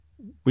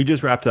We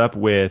just wrapped up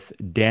with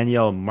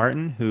Danielle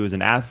Martin, who is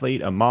an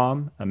athlete, a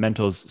mom, a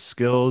mental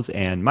skills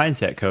and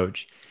mindset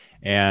coach.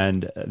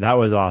 And that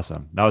was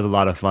awesome. That was a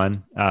lot of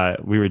fun.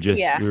 We were Oh, just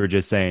yeah. we were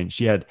just saying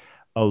she had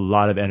a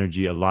lot of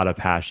energy, a lot of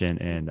passion,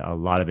 and a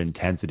lot of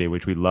intensity,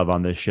 which we love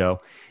on this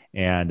show.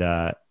 And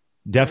Mhm.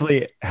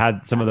 definitely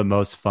had some of the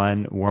most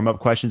fun warm-up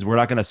questions. We're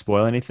not going to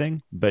spoil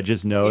anything, but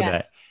just know Yeah.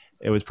 that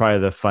it was probably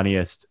the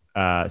funniest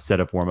set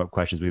of warm-up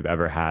questions we've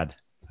ever had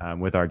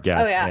with our Oh,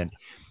 guest. yeah. And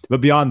but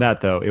beyond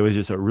that, though, it was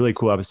just a really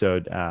cool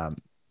episode,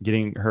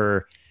 getting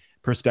her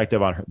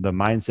perspective on the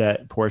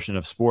mindset portion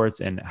of sports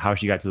and how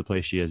she got to the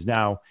place she is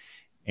now.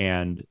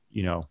 And,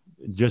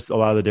 just a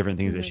lot of the different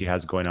things that Mhm. she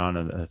has going on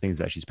and the things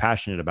that she's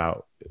passionate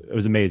about. It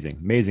was amazing,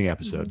 amazing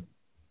episode.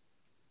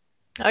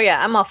 Mhm. Oh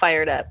yeah, I'm all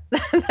fired up.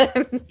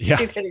 Yeah.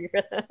 She did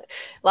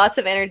lots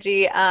of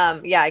energy.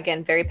 Yeah,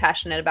 again, very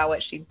passionate about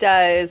what she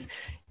does.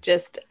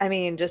 Just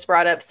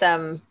brought up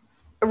some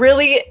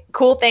really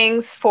cool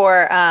things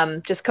for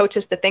just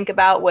coaches to think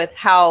about with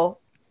how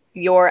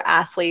your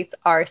athletes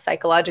are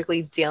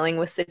psychologically dealing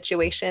with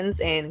situations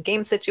in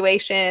game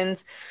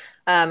situations,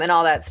 and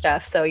all that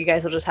stuff. So you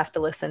guys will just have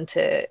to listen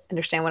to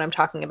understand what I'm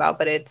talking about.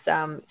 But it's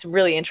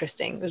really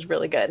interesting. It was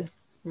really good.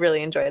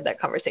 Really enjoyed that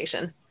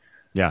conversation.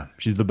 Yeah.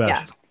 She's the Yeah.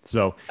 best.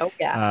 So, Oh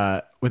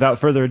yeah. without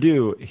further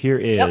ado, here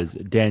Yep. is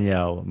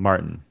Danielle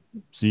Martin.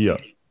 See ya.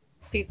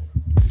 Peace.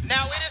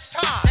 Now it is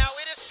time. Now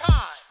it is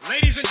time.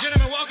 Ladies and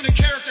gentlemen, welcome to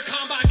Character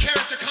Combine.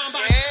 Character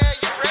Combine. Yeah,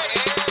 you ready?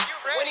 Yeah, you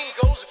ready? Winning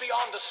goes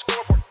beyond the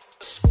scoreboard.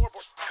 The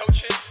scoreboard.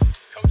 Coaches,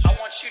 I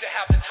want you to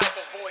have the type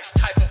of voice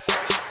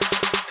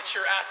that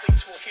your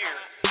athletes will hear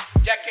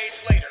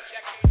decades later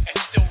and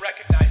still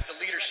recognize the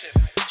leadership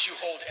that you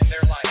hold in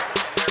their life.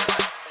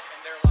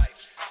 In their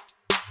life.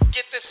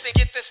 Get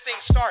this thing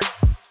started.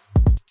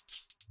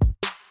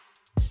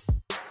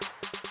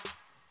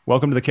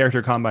 Welcome to the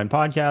Character Combine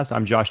podcast.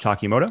 I'm Josh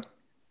Takimoto.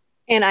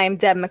 And I'm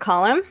Deb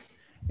McCollum.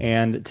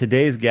 And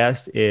today's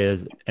guest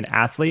is an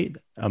athlete,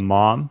 a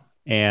mom,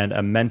 and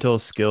a mental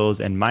skills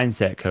and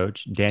mindset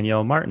coach,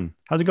 Danielle Martin.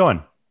 How's it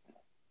going?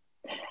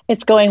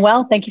 It's going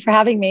well. Thank you for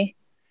having me.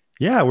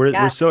 Yeah, we're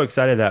Yeah. so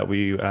excited that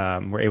we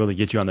were able to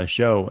get you on the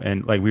show.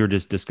 And like we were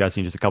just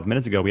discussing just a couple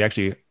minutes ago, we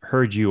actually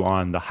heard you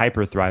on the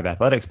Hyper Thrive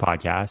Athletics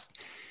podcast.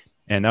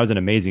 And that was an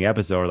amazing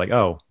episode. We're like,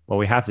 oh, well,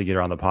 we have to get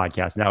her on the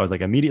podcast. And that was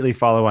like immediately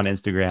follow on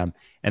Instagram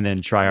and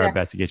then try our Yeah.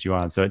 best to get you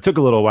on. So it took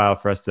a little while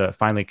for us to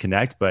finally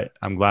connect, but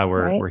I'm glad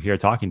we're Right. we're here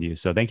talking to you.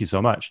 So thank you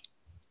so much.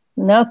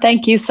 No,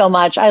 thank you so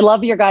much. I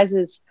love your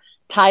guys'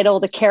 title,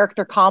 the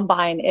Character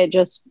Combine. It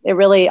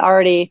really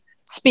already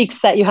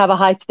speaks that you have a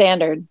high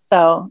standard.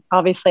 So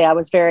obviously I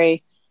was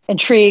very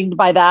intrigued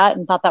by that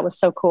and thought that was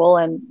so cool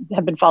and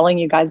have been following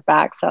you guys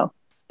back. So I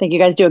think you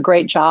guys do a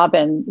great job,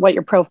 and what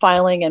you're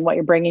profiling and what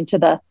you're bringing to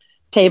the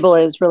table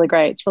is really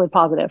great. It's really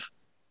positive.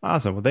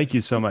 Awesome. Well, thank you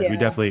so much. Yeah.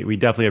 We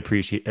definitely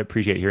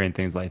appreciate hearing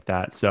things like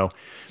that. So,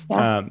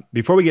 Yeah.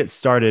 before we get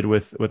started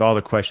with all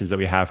the questions that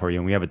we have for you,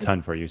 and we have a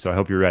ton for you, so I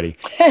hope you're ready.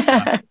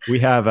 We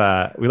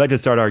like to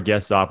start our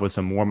guests off with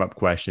some warm up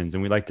questions,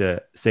 and we like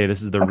to say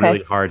this is the Okay.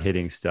 really hard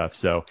hitting stuff.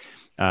 So,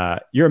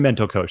 you're a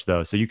mental coach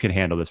though, so you can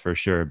handle this for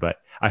sure. But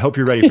I hope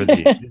you're ready for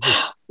these.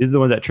 These are the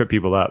ones that trip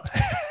people up.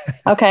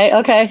 Okay.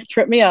 Okay.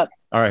 Trip me up.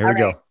 All right, here All we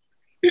go. right.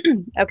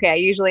 Okay, I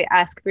usually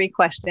ask 3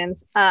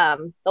 questions.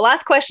 The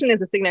last question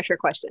is a signature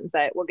question,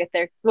 but we'll get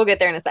there. We'll get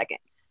there in a second.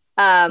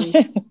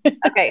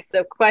 Okay,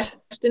 so question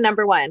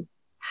number 1.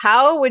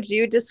 How would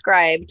you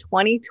describe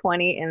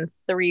 2020 in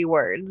 3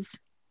 words?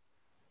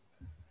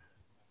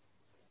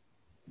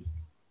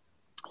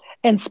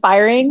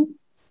 Inspiring,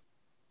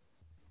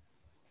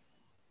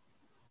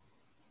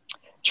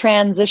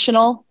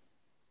 transitional,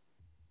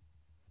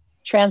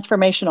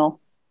 transformational.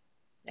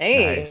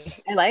 Hey,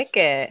 Nice. I like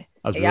it.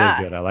 That was really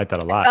Yeah. good. I like that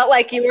a I lot. felt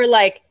like you were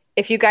like,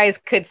 if you guys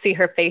could see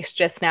her face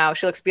just now,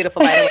 she looks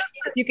beautiful, by the way.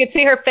 If you could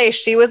see her face,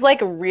 she was like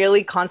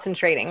really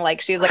concentrating.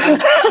 Like she was like,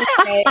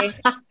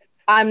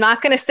 I'm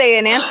not going to say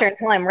an answer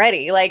until I'm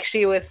ready. Like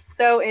she was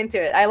so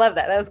into it. I love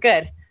that. That was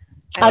good.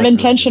 I I'm like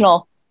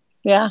intentional.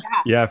 Yeah.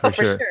 Yeah, Oh,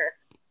 for sure.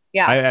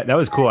 Yeah. That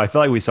was cool. I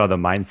feel like we saw the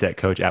mindset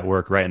coach at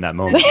work right in that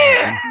moment.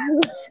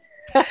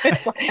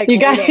 It's like, You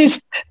wait. guys,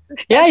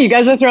 yeah, you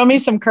guys are throwing me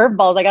some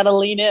curveballs. I got to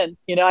lean in.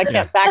 I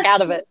can't back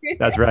out of it.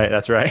 That's right.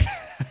 That's right.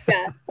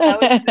 Yeah,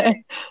 that was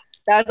great.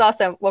 That was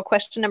awesome. Well,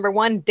 question number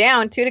 1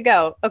 down, 2 to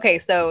go. Okay,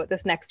 so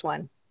this next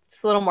one,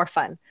 it's a little more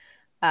fun.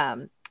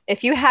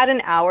 If you had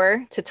an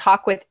hour to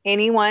talk with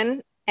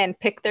anyone and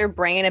pick their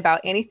brain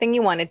about anything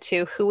you wanted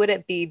to, who would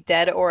it be,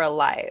 dead or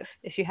alive,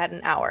 if you had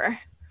an hour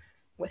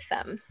with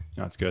them?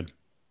 That's good.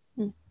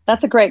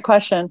 That's a great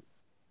question.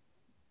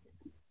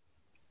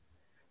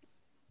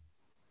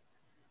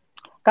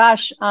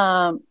 Gosh,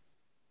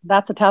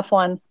 that's a tough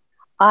one.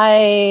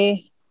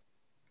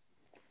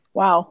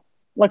 Wow,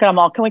 look at them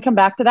all. Can we come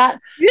back to that?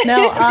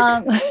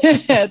 No,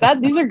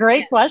 these are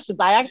great questions.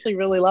 I actually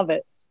really love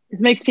it.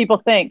 This makes people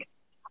think.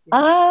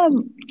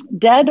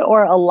 Dead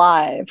or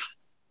alive?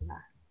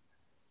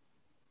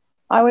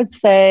 I would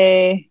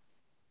say,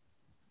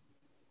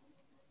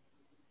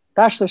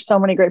 gosh, there's so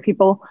many great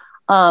people.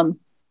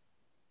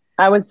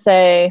 I would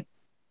say,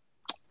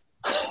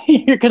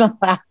 you're going to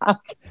laugh.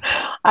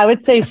 I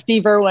would say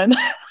Steve Irwin.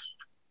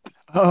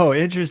 Oh,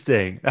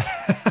 interesting.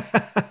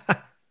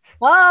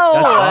 Whoa.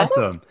 That's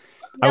awesome.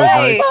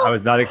 Nice. I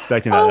was not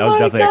expecting that. Oh That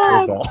was my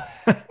definitely God.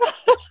 a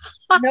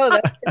curveball. No,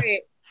 that's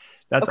great.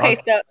 That's Okay,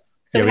 awesome.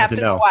 so Yeah, we we have have to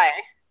to know know. why.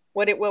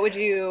 What would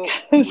you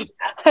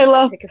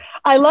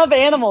I love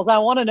animals. I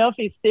want to know if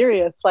he's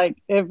serious. Like,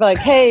 if like,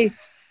 hey,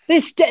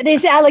 this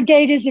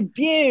alligator's a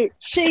beaut.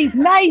 She's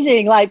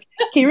amazing. Like,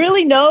 he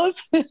really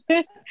knows.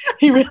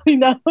 He really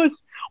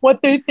knows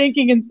what they're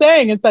thinking and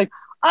saying. It's like,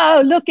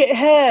 oh, look at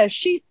her.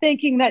 She's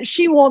thinking that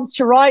she wants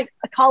to write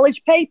a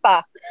college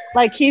paper.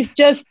 Like, he's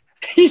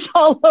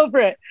all over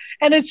it.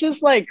 And it's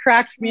just like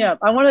cracks me up.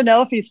 I want to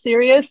know if he's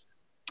serious.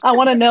 I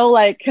want to know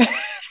like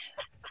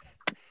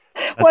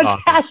what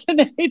awesome.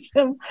 fascinates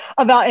him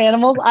about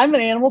animals. I'm an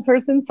animal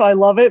person, so I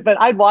love it,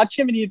 but I'd watch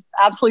him and he'd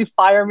absolutely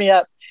fire me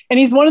up. And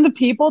he's one of the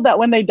people that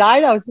when they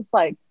died, I was just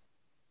like,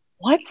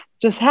 what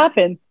just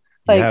happened?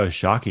 Like, Yeah, it was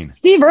shocking.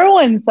 Steve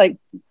Irwin's like,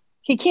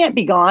 he can't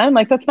be gone.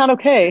 Like, that's not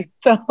okay.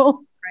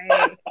 So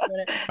right.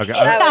 Okay.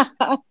 That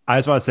I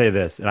just want to say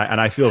this, and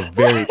I feel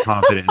very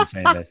confident in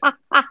saying this.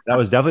 That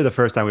was definitely the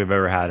first time we've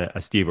ever had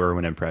a Steve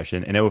Irwin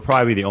impression, and it will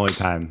probably be the only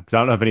time because I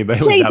don't know if anybody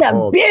was she's that a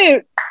bold.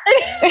 beaut.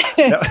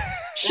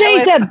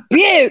 She's a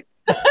beaut.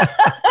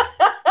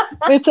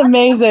 It's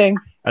amazing.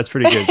 That's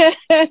pretty good.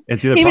 And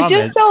see, the He was problem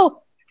just is,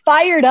 so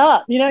fired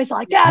up. You know, he's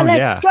like, yeah, Oh, let's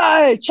yeah.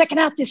 go. Checking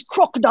out this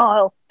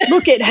crocodile.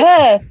 Look at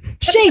her.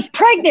 She's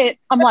pregnant.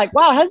 I'm like,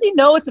 wow, how does he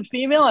know it's a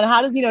female? And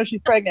how does he know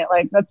she's pregnant?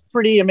 Like, that's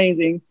pretty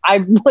amazing.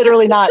 I'm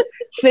literally not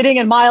sitting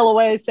a mile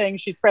away saying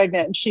she's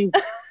pregnant. And she's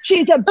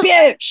a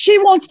bitch. She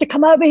wants to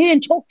come over here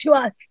and talk to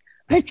us.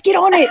 Let's get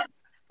on it.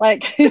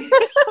 Like,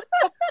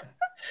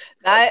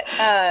 that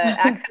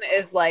accent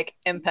is like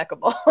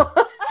impeccable.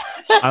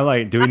 I'm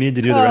like, do we need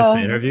to do the rest of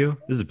the interview?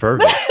 This is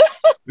perfect.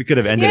 We could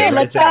have ended yeah, it right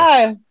let's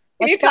there. go.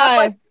 Can you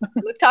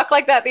talk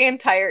like that the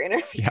entire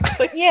interview?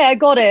 Yeah. Yeah, I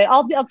got it.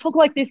 I'll talk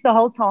like this the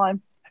whole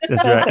time.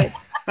 That's right.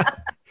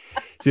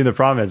 See, the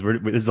problem is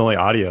this is only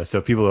audio,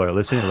 so people are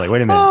listening. They're like,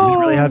 wait a minute, do you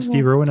really have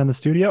Steve Irwin on the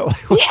studio?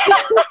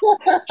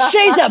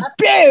 She's a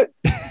beaut.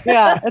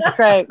 Yeah, it's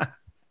great.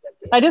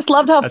 I just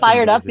loved how That's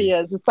fired up amazing. he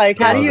is. It's like,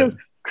 I how do love you it.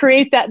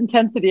 create that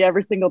intensity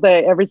every single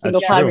day, every single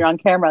That's time true. you're on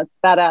camera? It's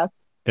badass.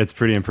 It's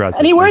pretty impressive.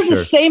 And he for wears sure.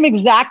 the same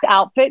exact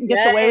outfit and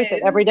gets away with it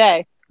Yes. every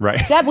day. Right.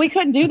 Deb, we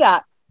couldn't do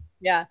that.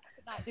 Yeah.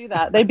 Could not do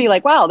that. They'd be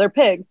like, wow, they're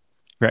pigs.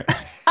 Right.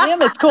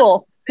 Him, it's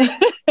cool.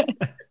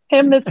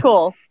 Him, it's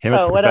cool. Him,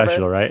 it's So,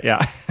 professional, right?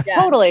 Yeah.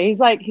 Yeah. Totally. He's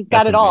like, he's got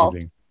That's it all.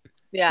 amazing.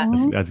 Yeah.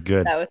 That's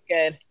good. That was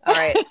good. All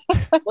right.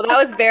 Well, that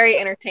was very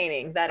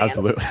entertaining. That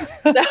Absolutely.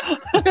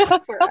 answer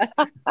for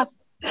us.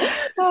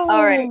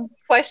 All right.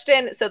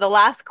 Question. So the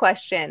last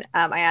question,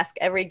 I ask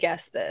every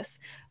guest this.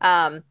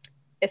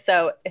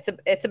 So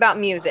it's about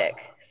music.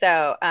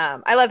 So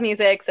I love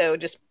music. So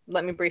just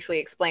let me briefly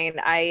explain.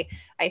 I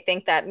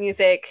think that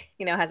music,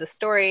 has a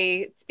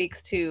story. It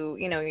speaks to,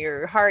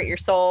 your heart, your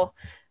soul.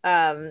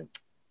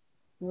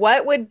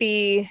 What would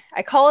be,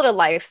 I call it a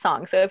life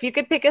song. So if you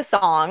could pick a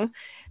song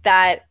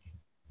that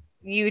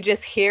you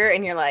just hear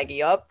and you're like,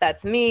 yup,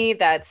 that's me.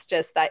 That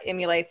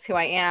emulates who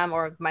I am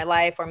or my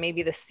life, or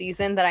maybe the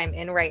season that I'm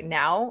in right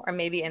now, or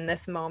maybe in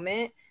this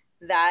moment.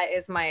 That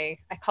is I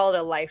call it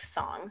a life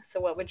song. So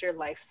what would your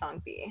life song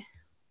be?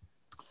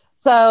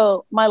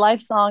 So my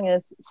life song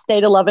is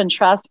State of Love and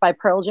Trust by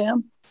Pearl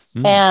Jam.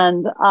 Mm.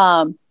 And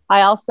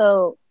I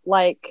also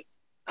like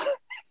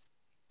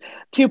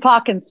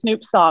Tupac and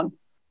Snoop's song.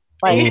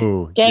 Like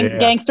Ooh,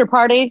 Gangster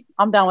Party.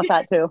 I'm down with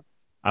that too.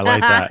 I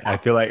like that. I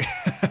feel like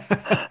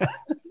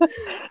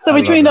So I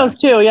between love those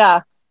two,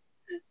 yeah.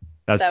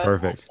 that's That was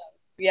perfect. awesome.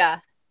 Yeah.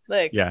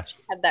 Look, Yeah. she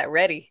had that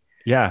ready.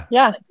 Yeah.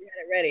 Yeah. You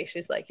had it ready.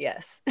 She's like,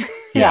 yes. Yeah.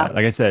 Yeah.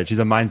 Like I said, she's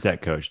a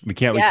mindset coach. We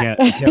can't Yeah.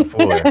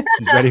 fool her.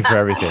 She's ready for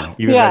everything.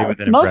 Even ready Yeah.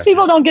 with an Most impression.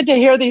 people don't get to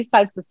hear these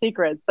types of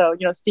secrets. So,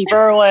 Steve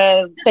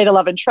Irwin, State of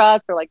Love and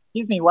Trust, are like,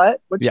 excuse me, what?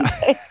 What'd you Yeah.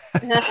 say?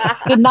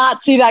 Did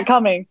not see that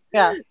coming.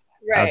 Yeah.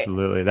 Right.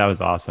 Absolutely. That was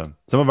awesome.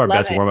 Some of our Love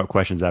best it. warm-up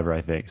questions ever,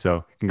 I think. So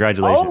Oh,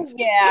 congratulations.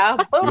 yeah.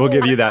 We'll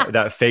give you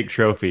that fake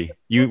trophy.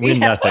 You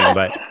win Yeah. nothing,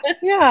 but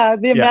Yeah.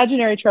 The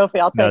imaginary trophy.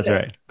 I'll take that's it.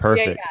 right.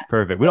 Perfect. Yeah.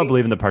 Perfect. We don't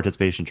believe in the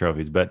participation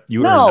trophies, but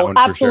you earned that No, one for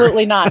sure.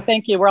 absolutely not.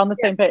 Thank you. We're on the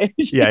same page.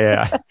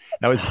 Yeah.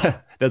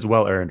 That's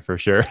well earned for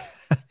sure.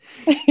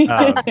 So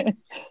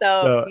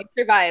So- you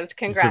survived. You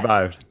Congrats.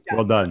 survived.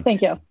 Well done.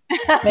 Thank you.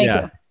 Thank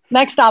Yeah. you.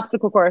 Next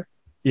obstacle course.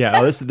 Yeah.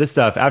 Oh, this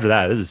stuff after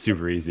that, this is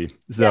super easy.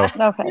 So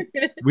Okay.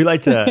 we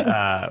like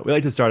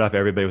to start off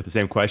everybody with the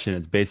same question.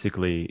 It's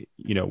basically,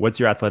 what's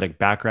your athletic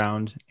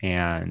background,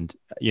 and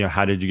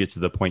how did you get to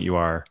the point you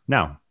are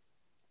now?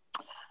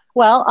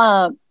 Well,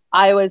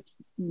 I was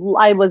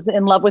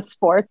in love with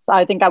sports.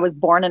 I think I was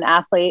born an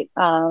athlete.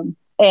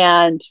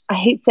 And I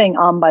hate saying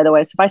by the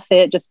way. So if I say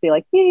it, just be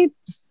like, beep,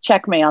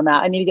 check me on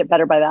that. I need to get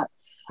better by that.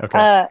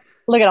 Okay.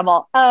 Look at them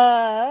all.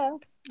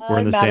 We're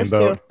in the same matters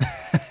boat.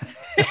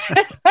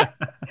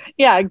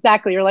 Yeah,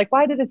 exactly. You're like,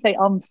 why did it say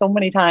so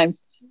many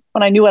times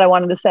when I knew what I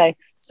wanted to say?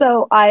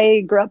 So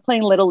I grew up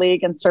playing Little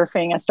League and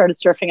surfing. I started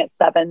surfing at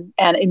 7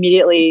 and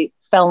immediately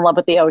fell in love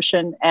with the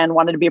ocean and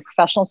wanted to be a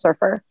professional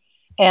surfer.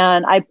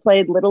 And I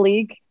played Little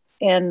League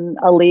in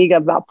a league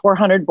of about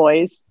 400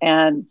 boys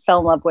and fell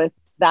in love with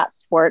that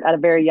sport at a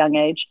very young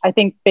age. I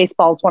think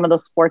baseball is one of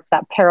those sports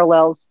that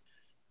parallels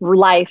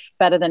life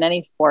better than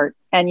any sport.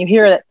 And you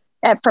hear it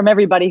from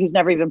everybody who's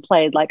never even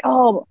played, like,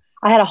 oh,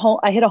 I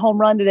hit a home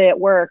run today at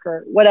work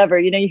or whatever.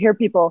 You know, you hear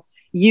people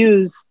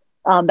use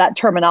that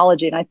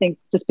terminology. And I think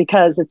just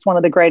because it's one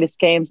of the greatest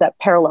games that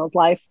parallels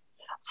life.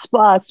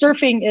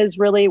 Surfing is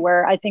really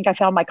where I think I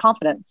found my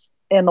confidence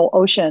in the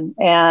ocean.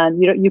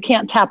 And you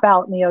can't tap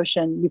out in the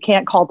ocean. You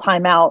can't call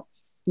timeout.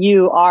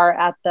 You're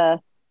at the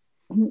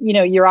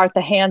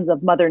hands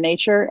of Mother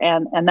Nature,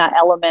 and that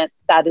element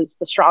that is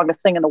the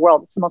strongest thing in the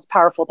world. It's the most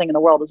powerful thing in the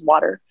world is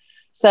water.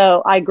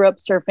 So I grew up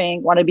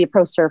surfing, wanted to be a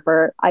pro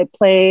surfer. I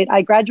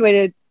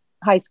graduated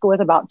high school with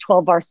about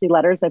 12 varsity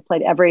letters. I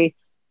played every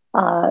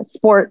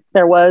sport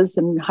there was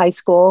in high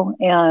school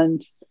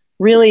and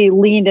really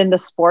leaned into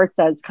sports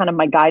as kind of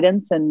my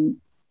guidance. And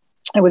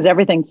it was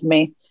everything to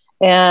me.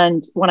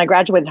 And when I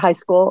graduated high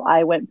school,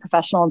 I went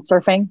professional in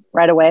surfing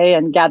right away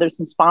and gathered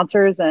some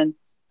sponsors and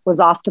was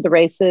off to the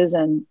races.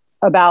 And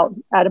at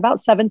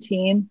about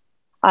 17,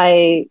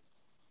 Surfing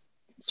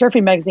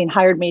Magazine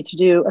hired me to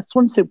do a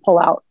swimsuit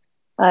pullout.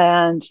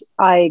 And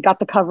I got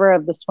the cover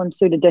of the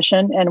swimsuit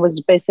edition and was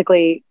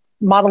basically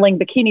modeling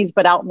bikinis,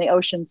 but out in the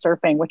ocean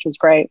surfing, which was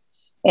great.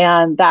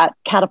 And that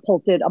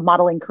catapulted a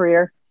modeling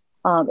career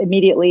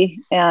immediately.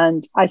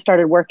 And I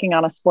started working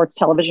on a sports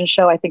television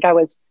show. I think I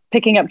was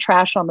picking up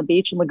trash on the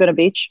beach in Laguna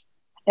Beach.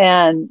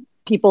 And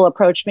people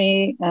approached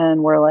me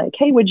and were like,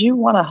 hey, would you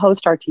want to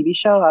host our TV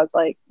show? I was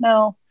like,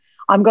 no,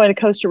 I'm going to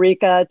Costa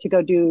Rica to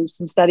go do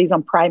some studies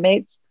on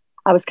primates.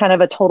 I was kind of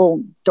a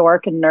total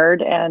dork and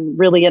nerd and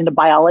really into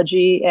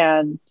biology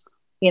and,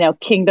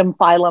 kingdom,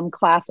 phylum,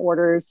 class,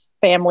 orders,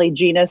 family,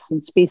 genus,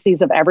 and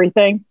species of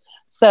everything.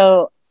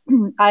 So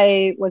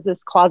I was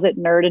this closet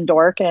nerd and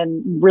dork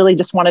and really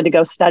just wanted to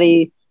go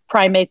study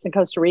primates in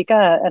Costa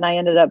Rica. And I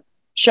ended up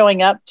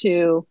showing up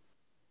to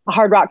a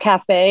Hard Rock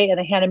Cafe and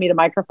they handed me the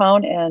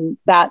microphone. And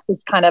that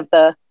is kind of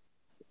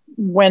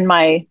when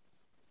my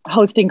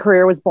hosting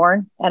career was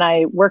born. And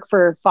I worked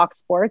for Fox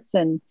Sports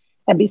and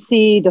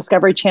NBC,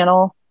 Discovery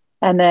Channel,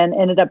 and then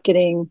ended up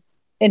getting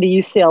into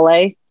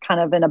UCLA kind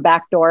of in a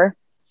backdoor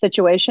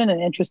situation,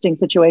 an interesting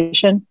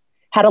situation.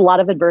 Had a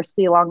lot of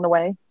adversity along the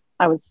way.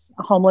 I was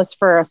homeless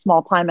for a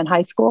small time in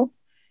high school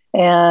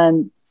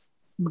and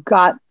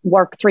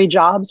worked 3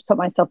 jobs, put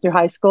myself through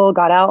high school,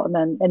 got out, and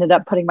then ended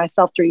up putting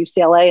myself through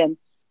UCLA and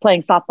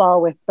playing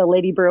softball with the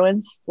Lady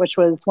Bruins, which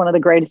was one of the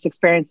greatest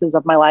experiences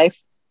of my life.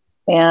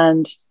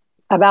 And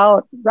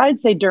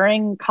I'd say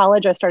during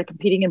college, I started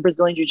competing in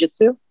Brazilian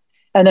Jiu-Jitsu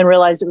and then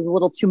realized it was a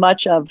little too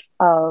much of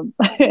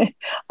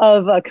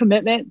a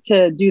commitment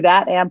to do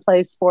that and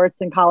play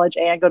sports in college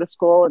and go to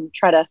school and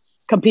try to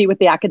compete with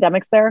the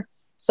academics there.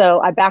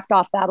 So I backed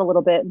off that a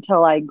little bit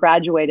until I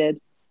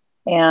graduated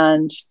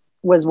and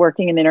was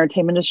working in the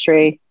entertainment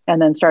industry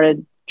and then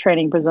started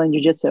training Brazilian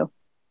Jiu-Jitsu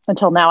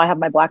until now. I have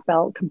my black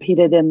belt,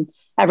 competed in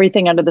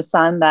everything under the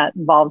sun that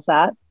involves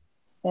that,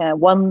 and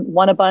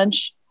won a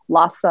bunch,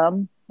 lost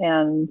some.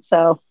 And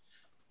so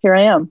here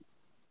I am.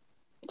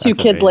 Two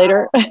kids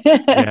later.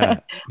 Yeah,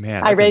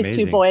 man, I raised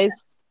amazing. 2 boys.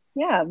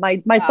 Yeah.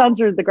 My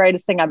sons are the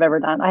greatest thing I've ever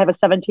done. I have a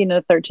 17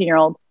 and a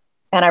 13-year-old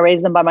and I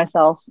raised them by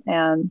myself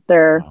and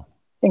they're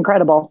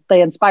incredible.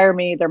 They inspire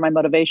me. They're my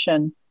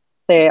motivation.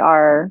 They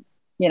are,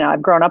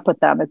 I've grown up with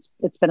them.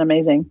 It's been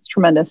amazing. It's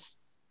tremendous.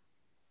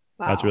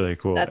 Wow. That's really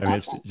cool. That's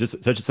awesome. It's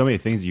just so many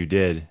things you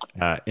did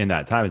in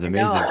that time is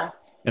amazing.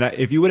 And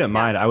if you wouldn't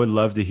mind, I would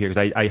love to hear,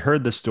 because I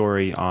heard the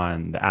story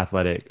on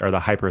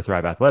the Hyper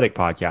Thrive Athletic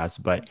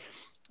podcast, but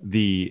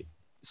the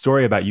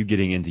story about you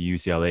getting into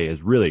UCLA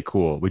is really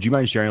cool. Would you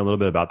mind sharing a little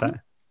bit about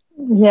that?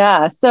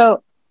 Yeah.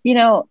 So,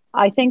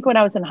 I think when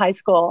I was in high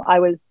school,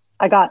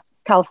 I got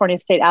California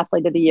State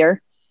Athlete of the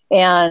Year.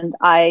 And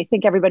I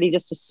think everybody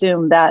just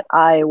assumed that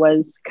I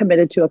was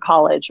committed to a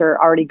college or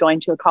already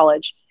going to a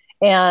college.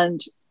 And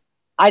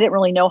I didn't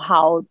really know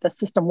how the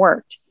system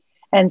worked.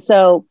 And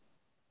so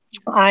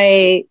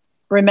I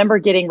remember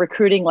getting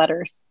recruiting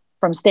letters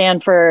from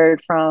Stanford,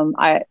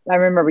 I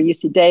remember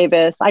UC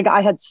Davis.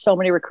 I had so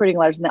many recruiting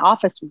letters and the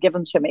office would give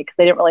them to me because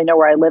they didn't really know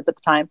where I lived at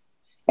the time.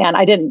 And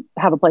I didn't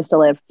have a place to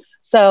live.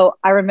 So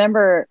I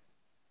remember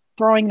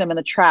throwing them in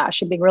the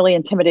trash and being really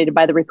intimidated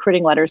by the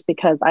recruiting letters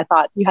because I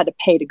thought you had to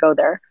pay to go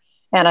there.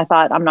 And I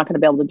thought, I'm not going to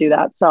be able to do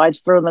that. So I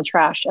just threw them in the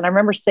trash. And I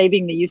remember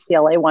saving the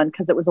UCLA one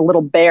because it was a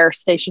little bare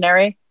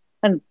stationery.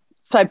 And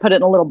so I put it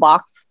in a little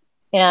box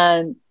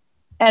and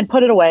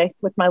put it away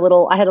with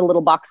I had a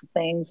little box of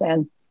things.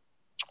 And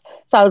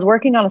so I was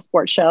working on a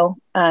sports show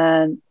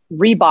and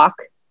Reebok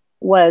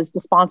was the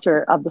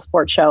sponsor of the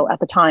sports show at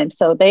the time.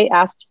 So they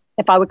asked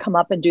if I would come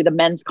up and do the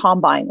men's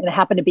combine, and it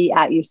happened to be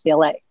at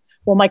UCLA.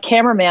 Well, my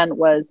cameraman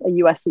was a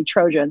USC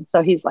Trojan.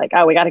 So he's like,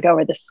 oh, we got to go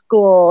over this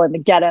school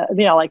and get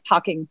like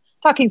talking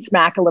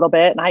smack a little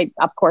bit. And I,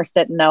 of course,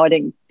 didn't know. I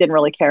didn't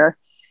really care.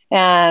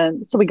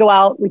 And so we go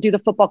out, we do the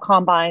football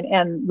combine,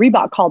 and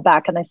Reebok called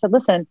back and they said,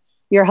 listen,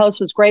 your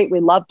host was great. We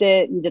loved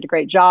it. You did a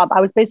great job.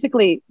 I was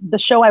basically, the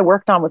show I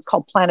worked on was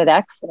called Planet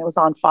X, and it was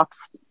on Fox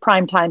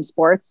Primetime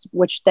Sports,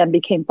 which then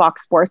became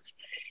Fox Sports.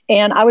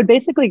 And I would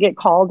basically get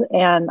called,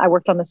 and I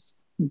worked on this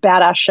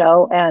badass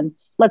show. And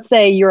let's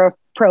say you're a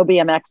pro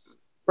BMX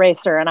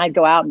racer, and I'd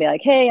go out and be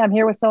like, hey, I'm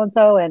here with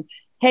so-and-so, and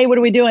hey, what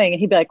are we doing? And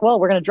he'd be like, well,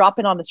 we're going to drop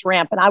in on this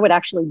ramp. And I would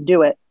actually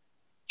do it.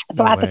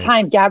 So at the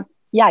time,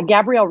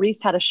 Gabrielle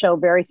Reese had a show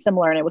very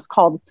similar, and it was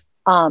called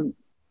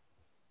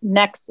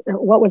Next.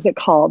 What was it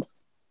called?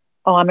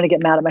 Oh, I'm going to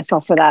get mad at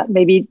myself for that.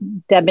 Maybe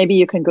Deb, maybe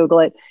you can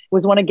Google it. It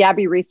was one of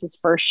Gabby Reese's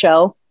first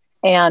show.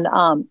 And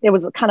it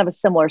was kind of a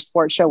similar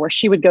sports show where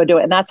she would go do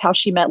it. And that's how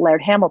she met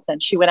Laird Hamilton.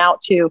 She went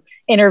out to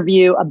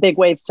interview a big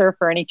wave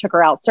surfer, and he took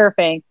her out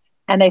surfing,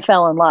 and they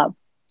fell in love.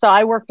 So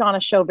I worked on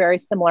a show very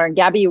similar, and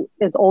Gabby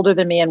is older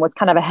than me and was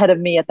kind of ahead of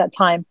me at that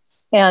time.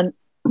 And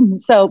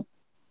so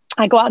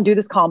I go out and do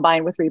this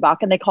combine with Reebok,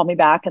 and they call me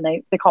back, and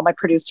they call my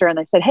producer, and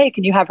they said, hey,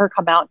 can you have her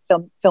come out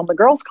and film the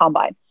girls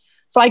combine?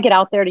 So I get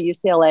out there to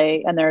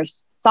UCLA, and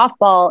there's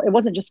softball. It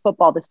wasn't just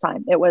football this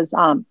time. It was,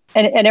 and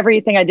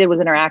everything I did was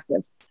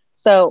interactive.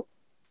 So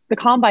the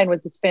combine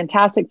was this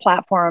fantastic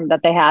platform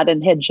that they had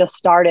and had just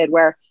started,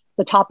 where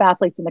the top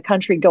athletes in the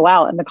country go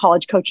out, and the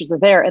college coaches are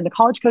there, and the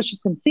college coaches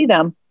can see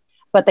them,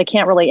 but they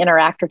can't really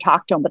interact or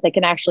talk to them, but they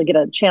can actually get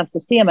a chance to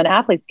see them, and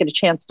athletes get a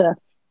chance to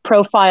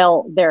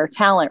profile their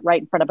talent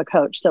right in front of a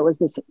coach. So it was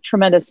this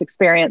tremendous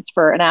experience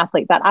for an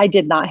athlete that I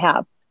did not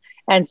have.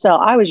 And so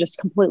I was just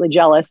completely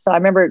jealous. So I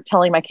remember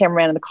telling my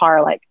cameraman in the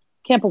car, like,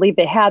 can't believe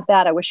they had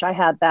that. I wish I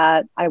had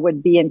that. I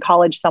would be in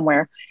college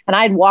somewhere. And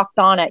I'd walked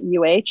on at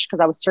UH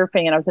because I was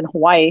surfing and I was in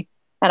Hawaii.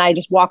 And I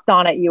just walked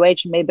on at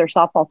UH and made their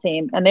softball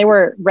team. And they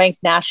were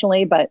ranked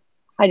nationally, but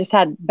I just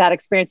had bad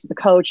experience with the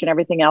coach and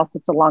everything else.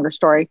 It's a longer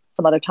story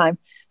some other time.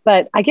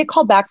 But I get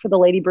called back for the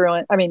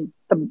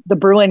the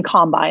Bruin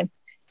Combine.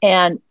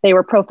 And they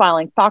were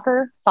profiling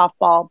soccer,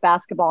 softball,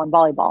 basketball, and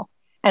volleyball.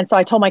 And so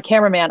I told my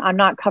cameraman, I'm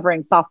not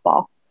covering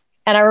softball.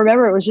 And I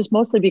remember it was just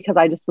mostly because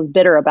I just was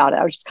bitter about it.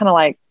 I was just kind of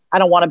like, I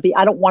don't want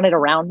it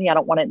around me. I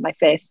don't want it in my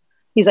face.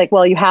 He's like,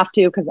 well, you have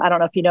to, because I don't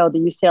know if you know, the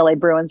UCLA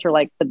Bruins are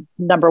like the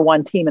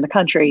 #1 team in the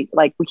country.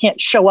 Like, we can't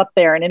show up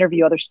there and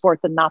interview other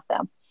sports and not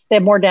them. They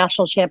have more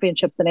national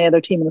championships than any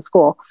other team in the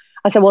school.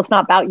 I said, well, it's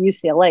not about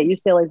UCLA.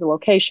 UCLA is a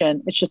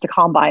location. It's just a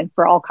combine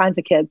for all kinds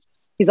of kids.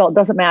 He's all, it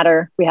doesn't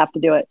matter. We have to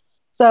do it.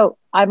 So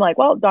I'm like,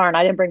 well, darn,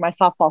 I didn't bring my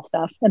softball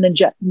stuff. And then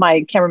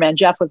my cameraman,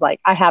 Jeff, was like,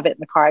 I have it in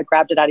the car. I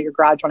grabbed it out of your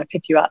garage when I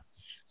picked you up.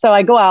 So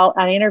I go out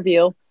and I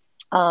interview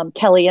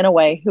Kelly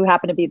Inouye, who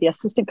happened to be the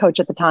assistant coach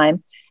at the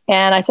time.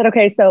 And I said,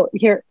 okay, so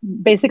here,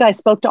 basically I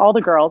spoke to all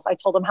the girls. I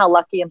told them how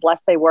lucky and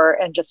blessed they were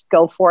and just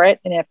go for it.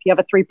 And if you have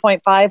a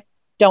 3.5,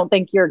 don't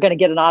think you're going to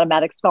get an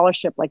automatic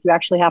scholarship. Like, you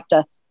actually have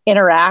to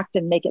interact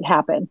and make it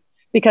happen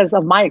because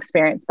of my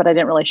experience, but I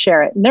didn't really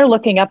share it. And they're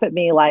looking up at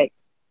me like,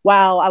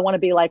 wow, I want to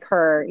be like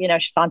her. You know,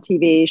 she's on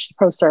TV, she's a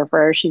pro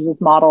surfer, she's this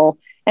model.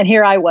 And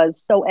here I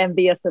was so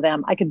envious of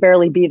them. I could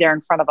barely be there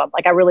in front of them.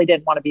 Like, I really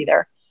didn't want to be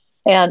there.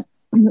 And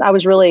I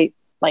was really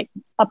like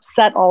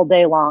upset all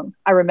day long.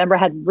 I remember I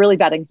had really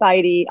bad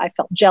anxiety. I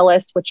felt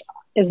jealous, which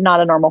is not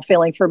a normal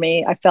feeling for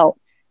me. I felt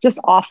just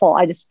awful.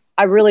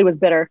 I really was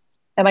bitter.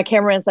 And my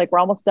cameraman's like, we're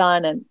almost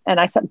done. And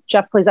I said,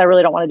 Jeff, please, I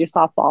really don't want to do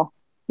softball.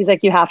 He's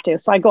like, you have to.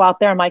 So I go out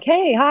there. I'm like,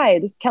 hey, hi,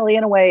 this is Kelly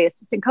Inouye,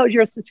 assistant coach.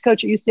 You're assistant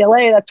coach at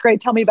UCLA. That's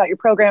great. Tell me about your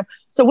program.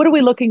 So what are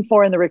we looking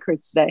for in the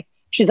recruits today?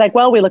 She's like,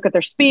 well, we look at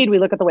their speed. We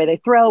look at the way they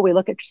throw. We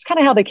look at just kind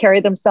of how they carry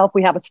themselves.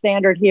 We have a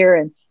standard here.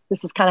 And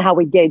this is kind of how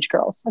we gauge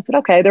girls. I said,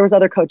 okay, there was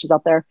other coaches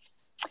out there.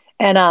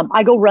 And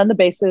I go run the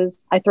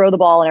bases. I throw the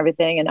ball and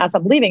everything. And as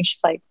I'm leaving,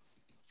 she's like,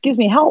 excuse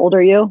me, how old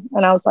are you?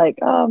 And I was like,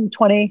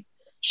 20.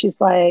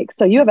 She's like,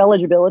 so you have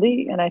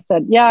eligibility? And I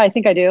said, yeah, I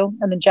think I do.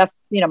 And then Jeff,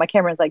 my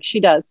cameraman's like, she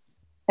does.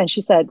 And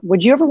she said,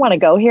 would you ever want to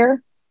go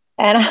here?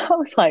 And I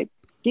was like,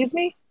 excuse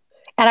me?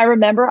 And I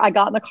remember I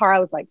got in the car. I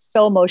was like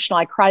so emotional.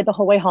 I cried the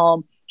whole way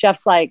home.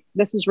 Jeff's like,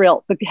 this is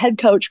real. The head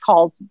coach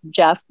calls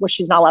Jeff, which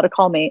she's not allowed to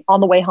call me, on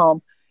the way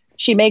home.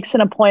 She makes an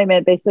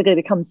appointment basically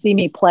to come see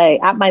me play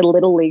at my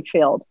little league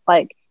field.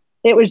 Like,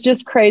 it was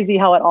just crazy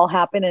how it all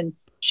happened. And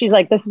she's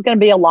like, this is going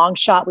to be a long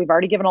shot. We've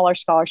already given all our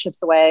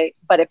scholarships away,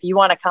 but if you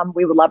want to come,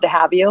 we would love to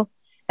have you.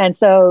 And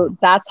so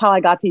that's how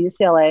I got to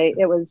UCLA.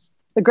 It was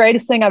the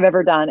greatest thing I've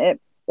ever done.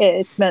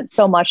 It's meant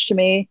so much to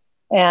me.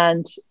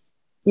 And,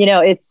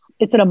 it's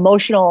an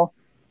emotional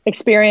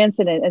experience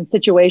and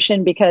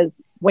situation,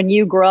 because when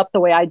you grow up the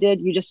way I did,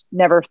 you just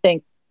never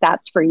think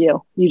that's for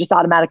you. You just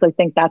automatically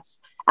think that's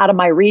out of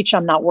my reach.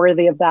 I'm not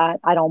worthy of that.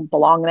 I don't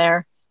belong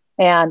there.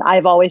 And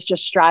I've always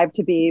just strived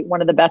to be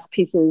one of the best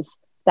pieces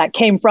that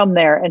came from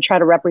there and try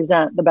to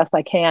represent the best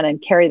I can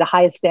and carry the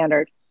highest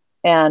standard.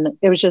 And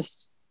it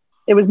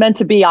was meant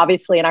to be,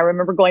 obviously. And I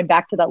remember going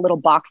back to that little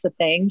box of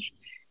things.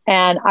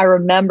 And I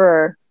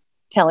remember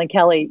telling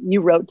Kelly, you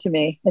wrote to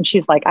me. And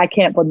she's like, I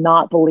can't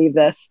not believe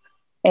this.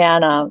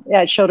 And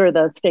I showed her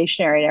the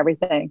stationery and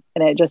everything.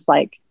 And it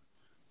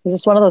was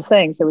just one of those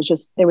things.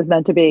 It was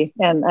meant to be.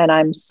 And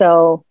I'm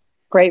so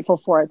grateful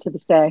for it to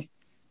this day.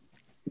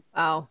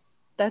 Wow.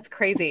 That's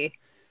crazy.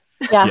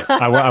 Yeah.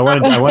 I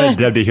wanted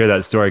Deb to hear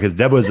that story because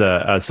Deb was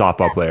a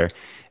softball player.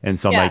 And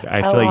so I'm like,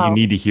 I feel like you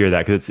need to hear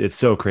that because it's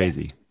so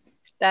crazy.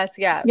 That's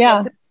Yeah.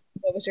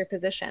 What was your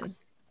position?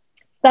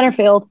 Center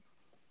field.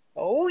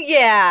 Oh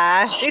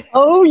yeah.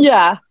 Oh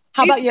yeah.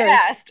 How about yours?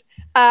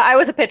 I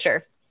was a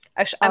pitcher.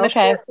 I'm a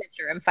Okay. short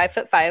pitcher. I'm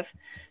 5'5",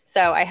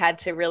 so I had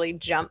to really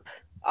jump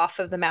off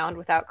of the mound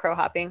without crow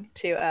hopping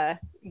to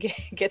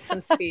get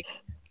some speed.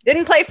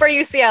 Didn't play for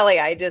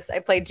UCLA. I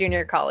played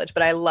junior college,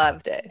 but I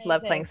loved it. Amazing.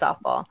 Loved playing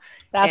softball.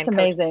 That's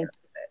amazing.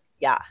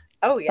 Yeah.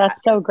 Oh yeah.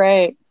 That's so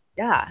great.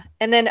 Yeah.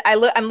 And then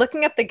I'm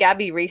looking up the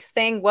Gabby Reese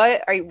thing.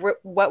 What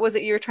was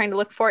it you were trying to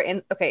look for?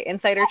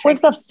 Insider What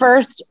training.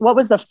 what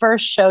was the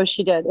first show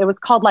she did? It was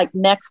called like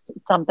Next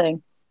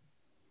something.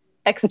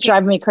 It's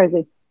driving me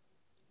crazy.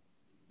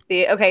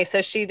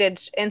 So she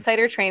did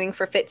insider training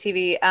for Fit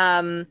TV,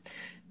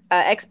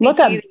 XBT, Look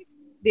up.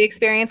 the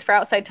experience for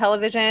outside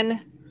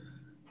television.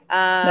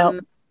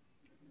 Nope.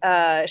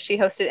 She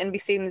hosted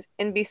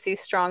NBC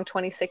Strong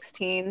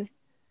 2016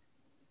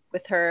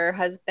 with her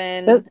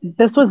husband.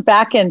 This was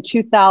back in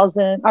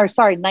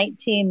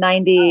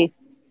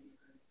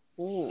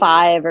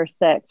 1995 or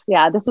 6.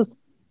 Yeah, this was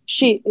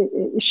she.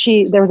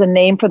 There was a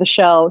name for the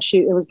show.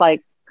 It was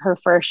like her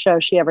first show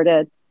she ever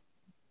did.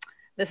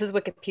 This is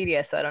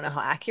Wikipedia, so I don't know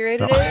how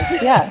accurate it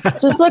is. Yeah,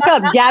 just look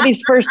up Gabby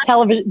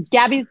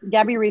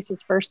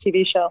Reese's first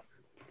TV show.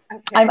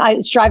 Okay.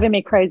 It's driving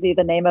me crazy,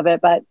 the name of it,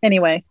 but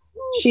anyway,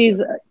 she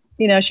was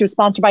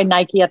sponsored by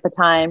Nike at the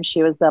time.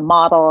 She was the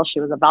model.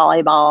 She was a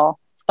volleyball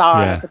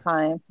star at the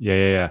time.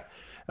 Yeah.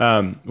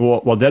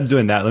 Well, while Deb's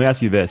doing that, let me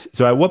ask you this.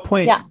 So at what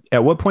point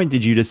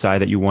did you decide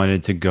that you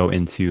wanted to go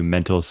into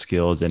mental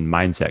skills and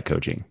mindset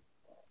coaching?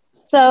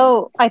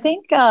 So I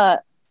think, a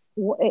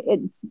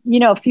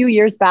few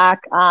years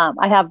back,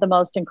 I have the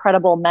most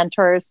incredible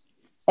mentors,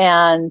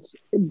 and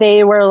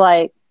they were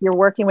like, you're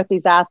working with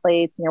these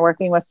athletes and you're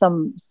working with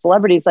some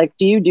celebrities. Like,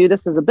 do you do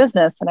this as a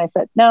business? And I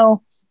said,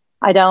 no,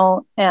 I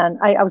don't. And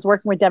I was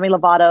working with Demi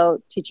Lovato,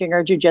 teaching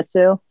her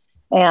jujitsu.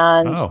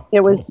 And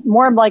it was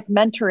more like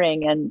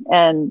mentoring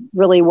and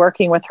really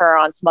working with her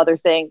on some other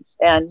things.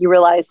 And you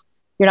realize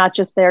you're not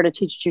just there to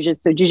teach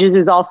jujitsu. Jujitsu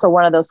is also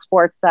one of those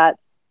sports that,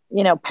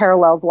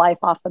 parallels life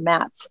off the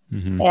mats.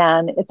 Mm-hmm.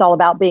 And it's all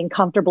about being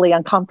comfortably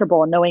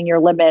uncomfortable and knowing your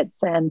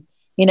limits. And,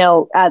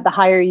 the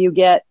higher you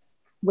get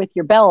with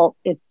your belt,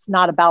 it's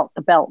not about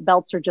the belt.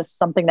 Belts are just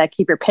something that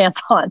keep your pants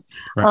on.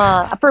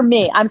 Right. For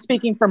me, I'm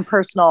speaking from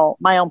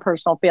my own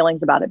personal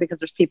feelings about it, because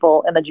there's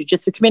people in the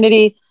jiu-jitsu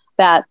community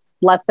that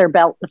let their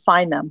belt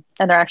define them,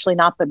 and they're actually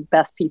not the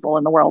best people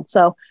in the world.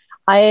 So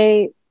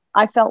I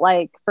felt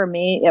like for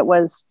me, it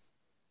was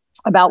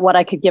about what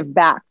I could give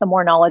back. The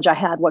more knowledge I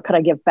had, what could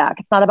I give back?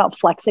 It's not about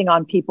flexing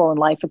on people in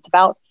life. It's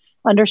about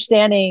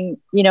understanding,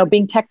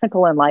 being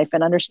technical in life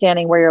and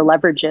understanding where your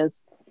leverage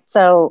is.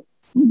 So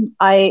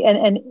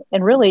and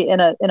really in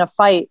a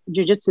fight,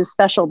 jiu-jitsu is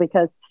special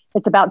because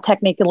it's about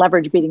technique and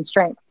leverage beating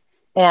strength.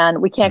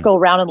 And we can't go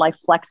around in life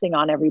flexing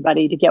on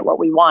everybody to get what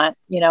we want,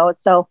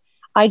 So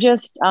I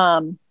just,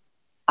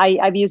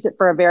 I've used it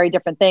for a very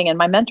different thing. And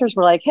my mentors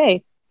were like,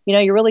 hey,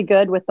 you're really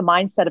good with the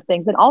mindset of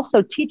things, and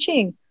also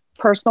teaching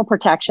personal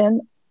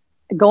protection,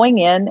 going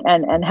in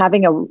and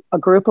having a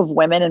group of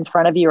women in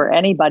front of you, or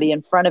anybody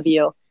in front of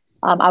you.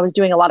 I was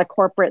doing a lot of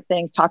corporate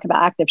things, talking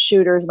about active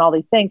shooters and all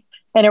these things.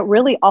 And it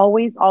really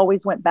always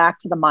went back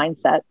to the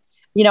mindset.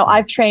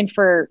 I've trained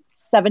for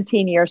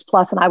 17 years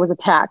plus, and I was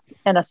attacked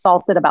and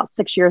assaulted about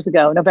 6 years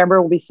ago.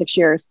 November will be 6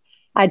 years.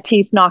 I had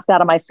teeth knocked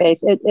out of my face.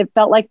 It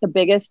felt like the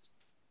biggest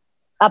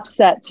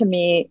upset to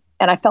me.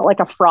 And I felt like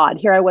a fraud.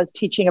 Here I was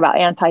teaching about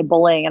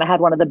anti-bullying, and I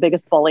had one of the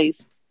biggest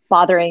bullies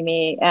bothering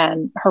me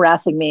and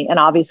harassing me, and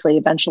obviously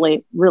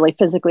eventually really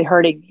physically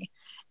hurting me.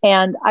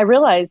 And I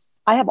realized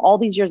I have all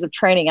these years of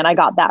training, and I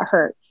got that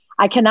hurt.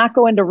 I cannot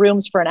go into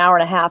rooms for an hour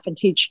and a half and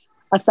teach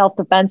a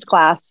self-defense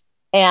class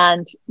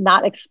and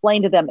not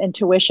explain to them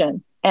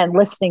intuition and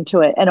listening to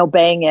it and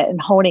obeying it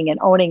and honing and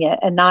owning it,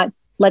 and not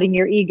letting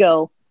your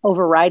ego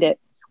override it.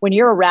 When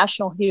you're a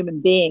rational human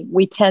being,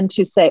 we tend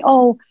to say,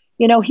 oh,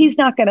 he's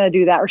not going to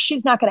do that, or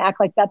she's not going to act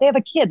like that. They have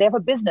a kid, they have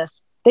a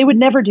business. They would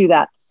never do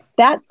that.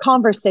 That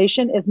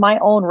conversation is my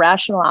own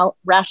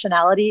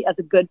rationality as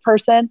a good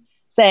person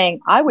saying,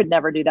 I would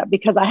never do that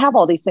because I have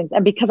all these things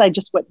and because I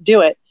just wouldn't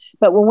do it.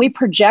 But when we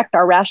project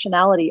our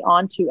rationality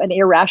onto an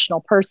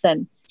irrational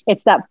person,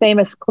 it's that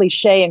famous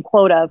cliche and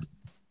quote of,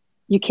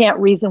 you can't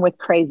reason with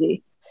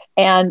crazy.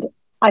 And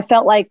I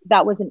felt like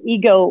that was an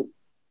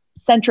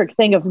ego-centric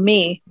thing of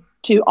me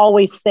to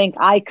always think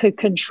I could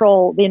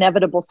control the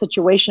inevitable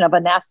situation of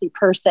a nasty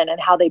person and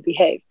how they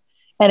behave.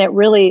 And it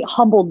really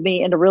humbled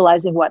me into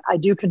realizing what I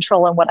do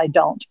control and what I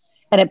don't.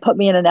 And it put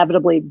me in an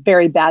inevitably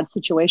very bad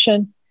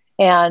situation.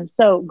 And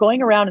so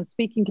going around and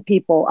speaking to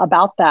people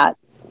about that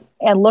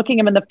and looking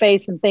them in the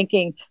face and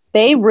thinking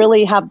they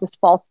really have this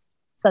false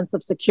sense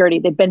of security.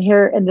 They've been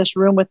here in this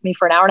room with me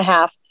for an hour and a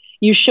half.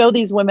 You show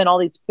these women all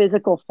these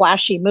physical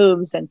flashy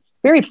moves and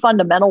very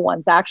fundamental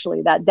ones,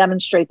 actually, that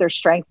demonstrate their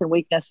strengths and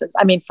weaknesses.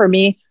 I mean, for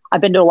me,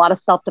 I've been to a lot of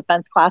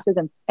self-defense classes,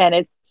 and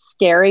it's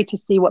scary to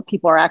see what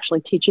people are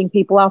actually teaching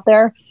people out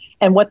there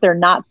and what they're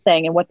not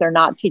saying and what they're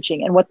not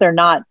teaching and what they're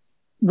not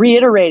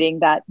reiterating,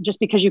 that just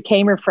because you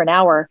came here for an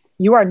hour,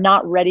 you are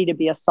not ready to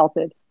be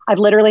assaulted. I've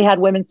literally had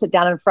women sit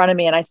down in front of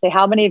me and I say,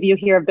 how many of you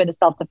here have been to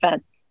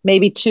self-defense?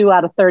 Maybe 2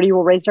 out of 30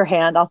 will raise their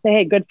hand. I'll say,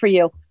 hey, good for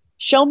you.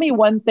 Show me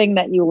one thing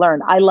that you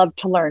learned. I love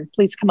to learn.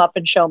 Please come up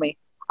and show me.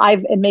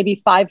 And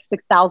maybe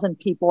 5,000-6,000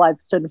 people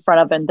I've stood in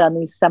front of and done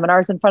these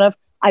seminars in front of.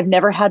 I've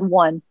never had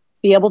one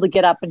be able to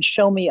get up and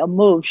show me a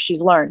move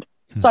she's learned.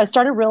 So I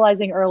started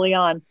realizing early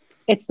on,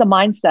 it's the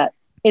mindset.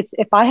 It's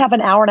if I have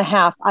an hour and a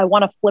half, I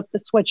want to flip the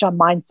switch on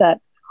mindset.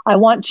 I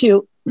want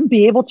to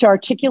be able to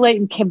articulate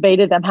and convey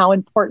to them how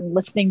important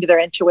listening to their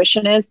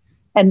intuition is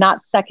and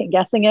not second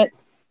guessing it.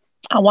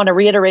 I want to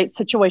reiterate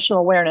situational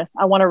awareness.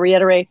 I want to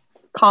reiterate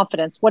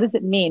confidence. What does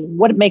it mean?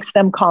 What makes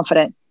them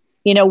confident?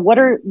 You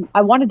know,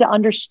 I wanted to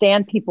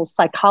understand people's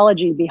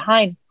psychology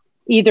behind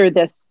either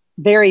this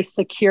very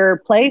secure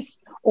place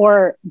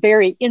or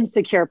very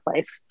insecure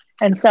place.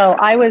 And so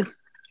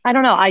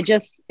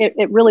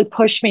it really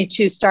pushed me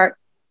to start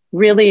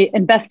really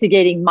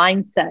investigating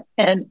mindset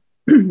and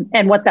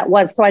what that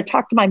was. So I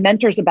talked to my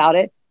mentors about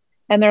it,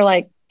 and they're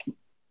like,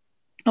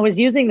 I was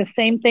using the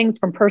same things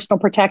from personal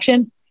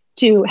protection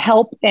to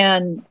help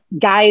and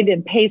guide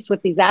and pace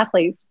with these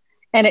athletes.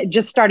 And it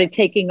just started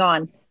taking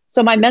on.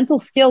 So my mental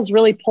skills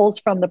really pulls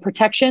from the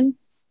protection,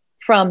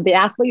 from the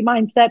athlete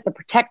mindset, the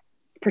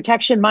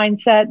protection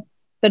mindset,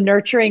 the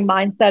nurturing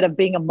mindset of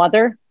being a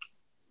mother,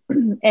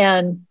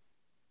 and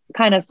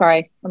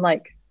sorry, I'm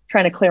like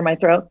trying to clear my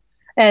throat,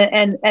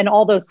 and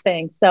all those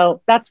things.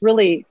 So that's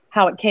really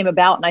how it came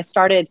about. And I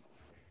started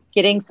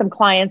getting some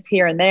clients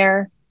here and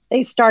there.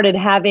 They started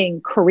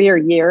having career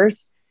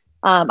years.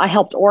 I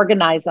helped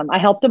organize them. I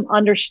helped them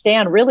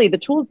understand really the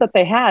tools that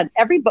they had.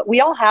 But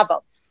we all have them.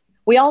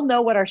 We all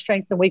know what our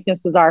strengths and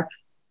weaknesses are.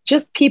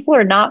 Just people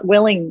are not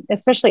willing,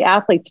 especially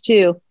athletes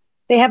too.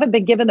 They haven't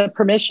been given the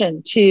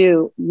permission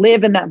to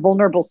live in that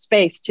vulnerable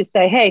space to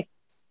say, hey,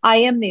 I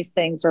am these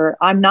things, or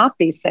I'm not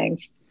these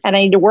things, and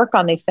I need to work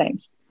on these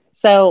things.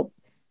 So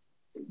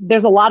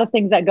there's a lot of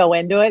things that go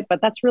into it,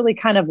 but that's really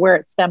kind of where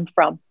it stemmed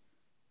from.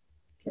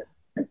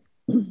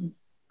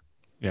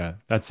 Yeah,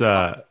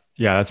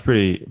 that's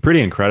pretty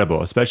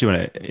incredible, especially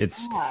when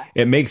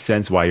it makes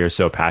sense why you're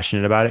so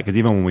passionate about it. Because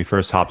even when we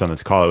first hopped on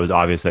this call, it was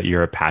obvious that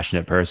you're a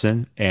passionate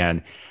person.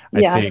 And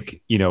I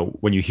think, you know,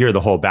 when you hear the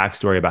whole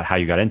backstory about how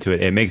you got into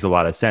it, it makes a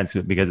lot of sense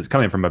because it's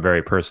coming from a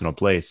very personal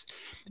place.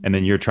 And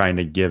then you're trying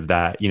to give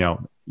that, you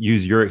know,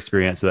 use your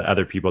experience so that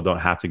other people don't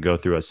have to go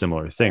through a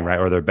similar thing, right?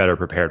 Or they're better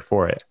prepared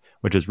for it,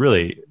 which is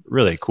really,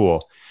 really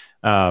cool.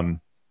 And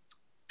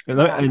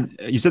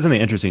you said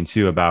something interesting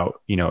too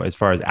about, you know, as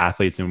far as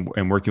athletes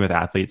and working with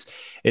athletes,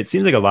 it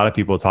seems like a lot of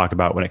people talk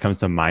about when it comes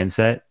to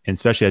mindset, and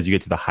especially as you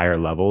get to the higher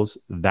levels,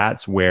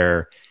 that's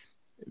where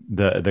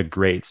the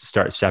greats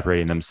start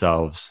separating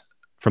themselves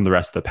from the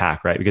rest of the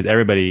pack, right? Because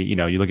everybody, you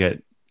know, you look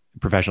at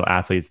professional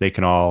athletes, they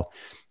can all,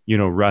 you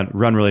know, run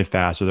really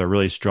fast, or they're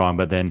really strong,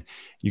 but then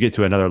you get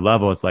to another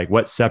level. It's like,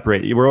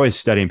 we're always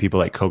studying people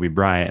like Kobe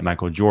Bryant,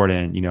 Michael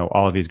Jordan, you know,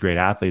 all of these great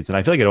athletes. And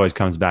I feel like it always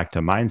comes back to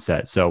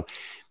mindset. So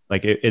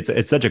like,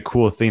 it's such a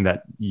cool thing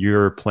that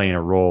you're playing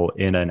a role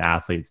in an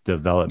athlete's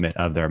development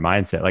of their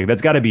mindset. Like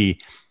that's gotta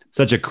be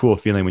such a cool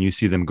feeling when you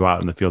see them go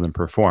out in the field and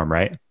perform,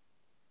 right?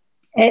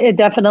 It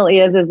definitely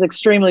is. It's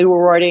extremely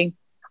rewarding.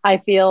 I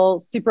feel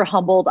super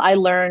humbled. I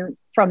learn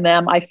from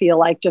them. I feel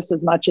like just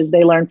as much as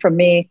they learn from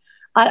me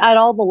at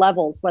all the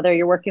levels, whether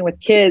you're working with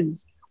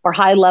kids or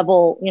high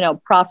level, you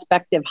know,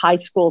 prospective high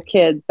school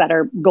kids that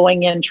are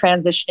going in,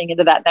 transitioning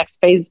into that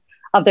next phase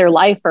of their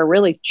life, or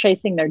really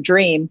chasing their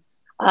dream.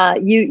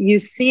 You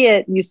see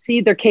it, you see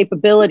their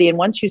capability. And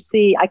once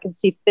I can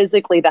see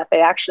physically that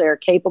they actually are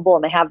capable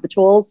and they have the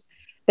tools,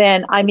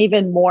 then I'm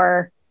even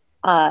more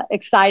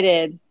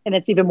excited, and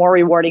it's even more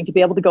rewarding to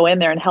be able to go in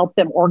there and help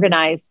them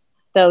organize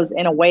those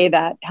in a way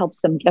that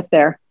helps them get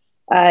there.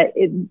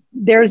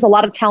 There's a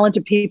lot of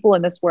talented people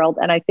in this world.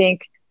 And I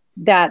think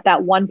that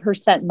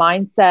 1%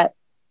 mindset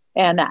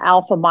and the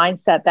alpha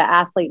mindset, the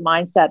athlete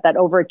mindset, that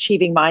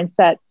overachieving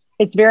mindset,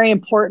 it's very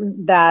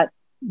important that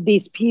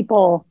these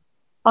people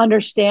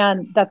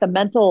understand that the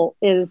mental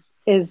is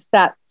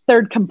that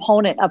third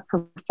component of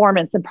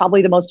performance, and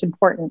probably the most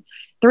important.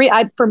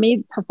 For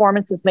me,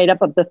 performance is made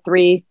up of the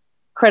 3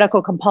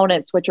 critical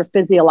components, which are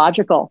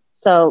physiological.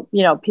 So,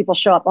 you know, people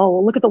show up,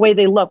 oh, look at the way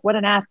they look. What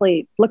an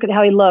athlete. Look at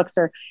how he looks.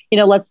 Or, you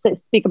know, let's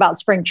speak about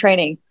spring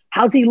training.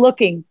 How's he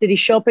looking? Did he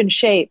show up in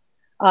shape?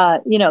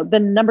 You know,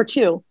 then number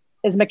 2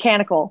 is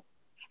mechanical.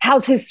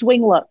 How's his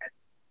swing look?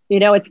 You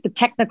know, it's the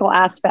technical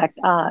aspect,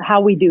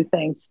 how we do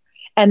things.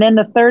 And then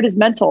the 3rd is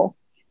mental.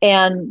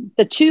 And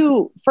the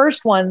 2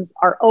 first ones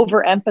are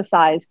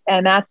overemphasized.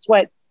 And that's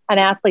what an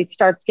athlete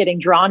starts getting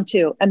drawn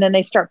to. And then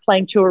they start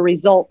playing to a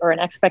result or an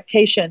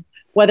expectation,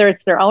 whether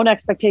it's their own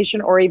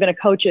expectation or even a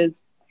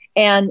coach's.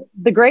 And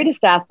the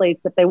greatest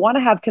athletes, if they want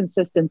to have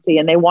consistency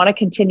and they want to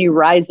continue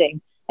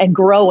rising and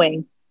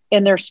growing,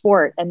 in their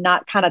sport and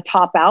not kind of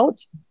top out,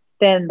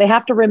 then they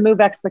have to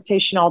remove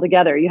expectation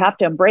altogether. You have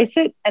to embrace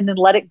it and then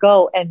let it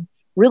go and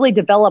really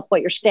develop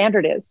what your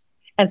standard is.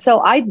 And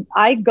so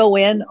I go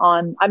in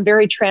on, I'm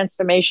very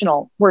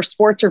transformational, where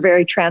sports are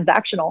very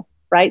transactional,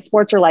 right?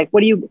 Sports are like,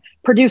 what do you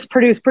produce?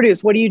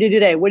 What do you do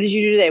today? What did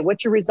you do today?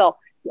 What's your result?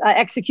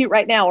 Execute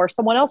right now, or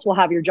someone else will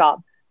have your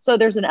job. So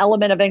there's an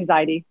element of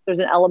anxiety. There's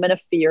an element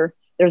of fear.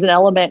 There's an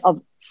element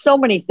of so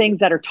many things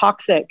that are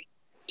toxic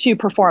to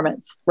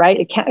performance, right?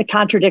 It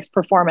contradicts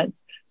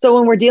performance. So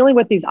when we're dealing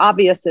with these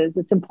obviouses,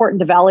 it's important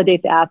to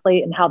validate the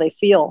athlete and how they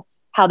feel,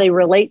 how they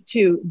relate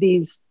to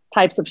these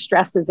types of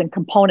stresses and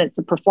components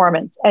of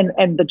performance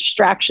and the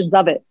distractions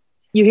of it.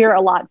 You hear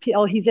a lot,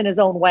 oh, he's in his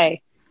own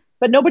way,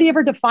 but nobody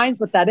ever defines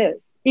what that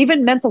is.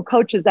 Even mental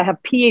coaches that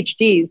have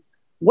PhDs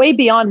way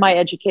beyond my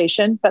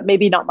education, but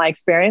maybe not my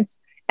experience.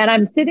 And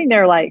I'm sitting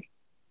there like,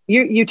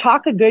 you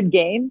talk a good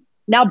game.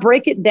 Now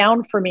break it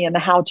down for me in the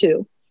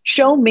how-to.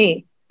 Show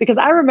me, because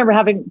I remember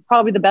having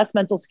probably the best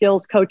mental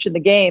skills coach in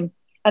the game.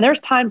 And there's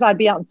times I'd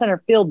be out in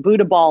center field,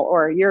 boot a ball,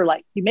 or you're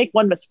like, you make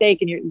one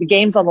mistake and the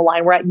game's on the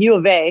line. We're at U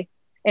of A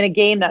in a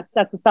game that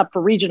sets us up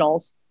for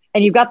regionals.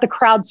 And you've got the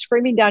crowd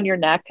screaming down your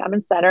neck. I'm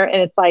in center.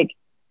 And it's like,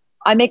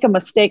 I make a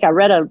mistake. I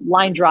read a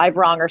line drive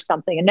wrong or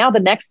something. And now the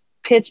next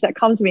pitch that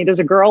comes to me, there's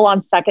a girl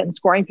on second in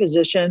scoring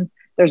position.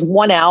 There's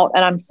one out.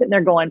 And I'm sitting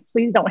there going,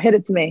 please don't hit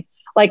it to me.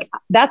 Like,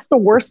 that's the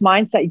worst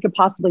mindset you could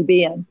possibly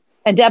be in.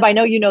 And Deb, I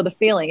know you know the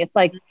feeling. It's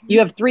like you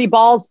have 3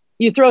 balls,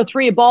 you throw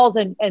 3 balls,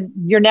 and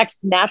your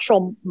next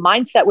natural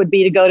mindset would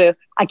be to go to,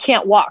 I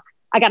can't walk.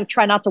 I got to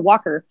try not to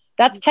walk her.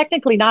 That's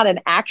technically not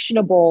an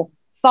actionable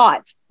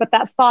thought, but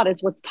that thought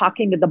is what's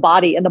talking to the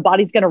body, and the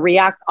body's going to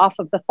react off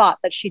of the thought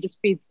that she just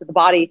feeds to the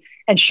body.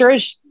 And sure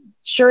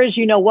as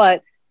you know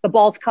what, the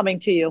ball's coming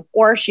to you,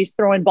 or she's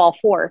throwing ball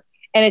 4.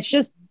 And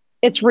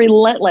it's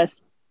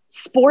relentless.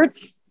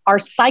 Sports are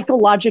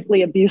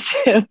psychologically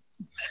abusive.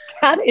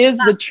 That is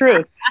the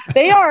truth.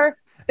 They are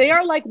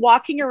like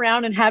walking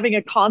around and having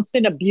a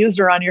constant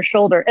abuser on your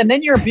shoulder. And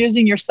then you're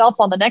abusing yourself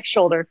on the next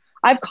shoulder.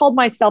 I've called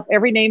myself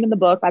every name in the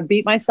book. I've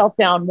beat myself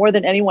down more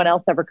than anyone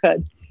else ever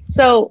could.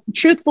 So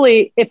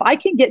truthfully, if I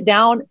can get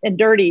down and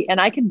dirty and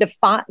I can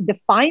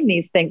define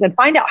these things and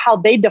find out how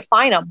they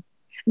define them,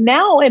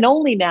 now and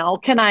only now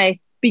can I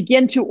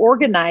begin to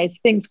organize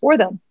things for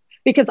them.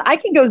 Because I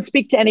can go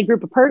speak to any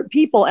group of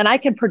people and I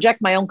can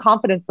project my own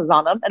confidences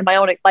on them and my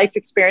own life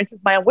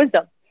experiences, my own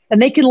wisdom,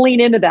 and they can lean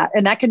into that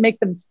and that can make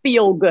them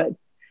feel good.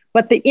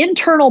 But the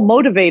internal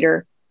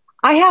motivator,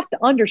 I have to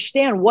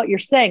understand what you're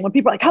saying. When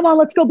people are like, come on,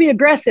 let's go be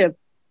aggressive.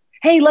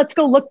 Hey, let's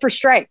go look for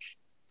strikes.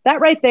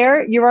 That right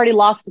there, you've already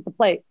lost at the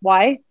plate.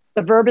 Why?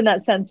 The verb in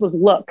that sentence was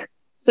look.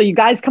 So you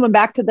guys coming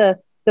back to the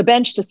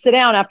bench to sit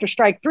down after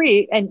strike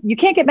 3, and you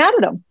can't get mad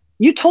at him.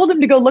 You told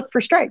him to go look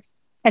for strikes.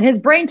 And his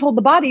brain told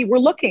the body, we're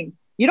looking.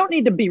 You don't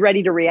need to be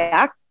ready to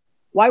react.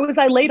 Why was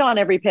I late on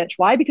every pitch?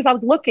 Why? Because I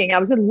was looking. I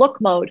was in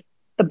look mode.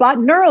 The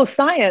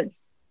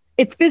neuroscience,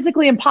 it's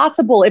physically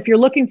impossible if you're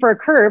looking for a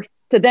curve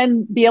to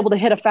then be able to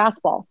hit a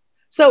fastball.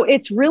 So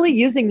it's really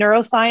using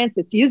neuroscience.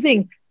 It's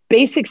using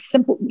basic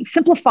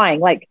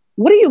simplifying. Like,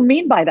 what do you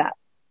mean by that?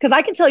 Because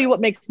I can tell you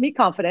what makes me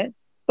confident.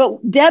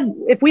 But Deb,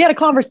 if we had a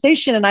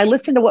conversation and I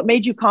listened to what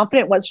made you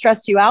confident, what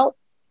stressed you out,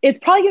 it's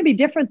probably going to be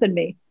different than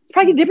me. It's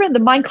probably different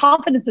than my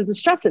confidences and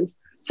stresses.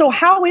 So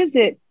how is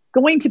it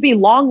going to be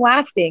long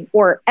lasting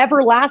or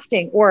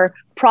everlasting or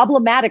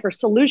problematic or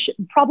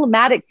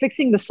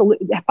finding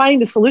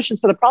the solutions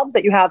for the problems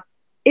that you have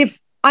if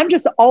I'm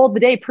just all the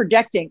day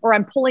projecting, or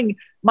I'm pulling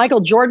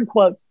Michael Jordan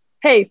quotes,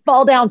 hey,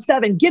 fall down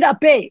 7, get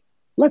up 8,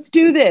 let's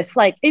do this.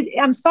 Like,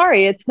 I'm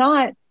sorry,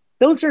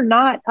 those are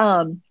not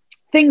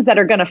things that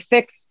are going to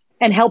fix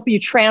and help you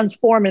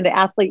transform into the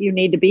athlete you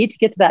need to be to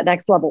get to that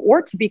next level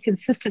or to be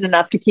consistent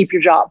enough to keep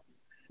your job.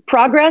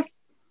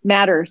 Progress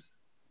matters.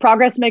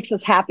 Progress makes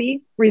us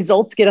happy.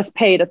 Results get us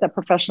paid at the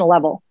professional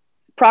level.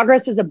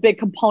 Progress is a big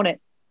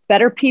component.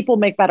 Better people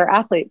make better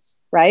athletes,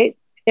 right?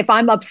 If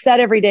I'm upset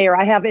every day or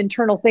I have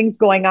internal things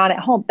going on at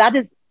home, that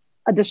is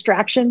a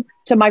distraction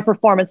to my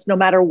performance, no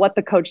matter what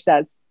the coach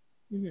says.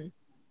 Mm-hmm.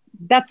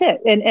 That's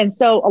it. And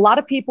so a lot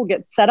of people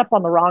get set up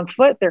on the wrong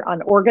foot. They're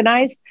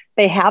unorganized.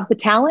 They have the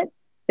talent.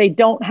 They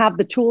don't have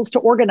the tools to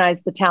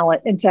organize the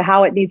talent into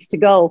how it needs to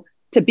go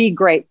to be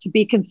great, to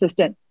be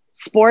consistent.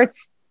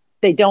 Sports,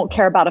 they don't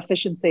care about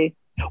efficiency.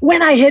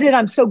 When I hit it,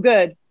 I'm so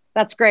good.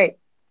 That's great.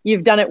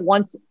 You've done it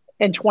once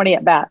in 20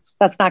 at bats.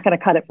 That's not going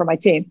to cut it for my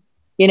team,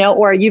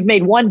 or you've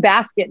made 1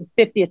 basket in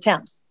 50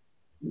 attempts.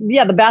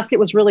 Yeah, the basket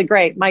was really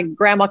great. My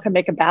grandma can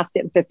make a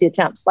basket in 50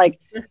 attempts. Like,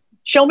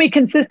 show me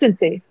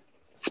consistency.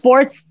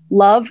 Sports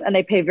love, and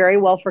they pay very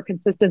well for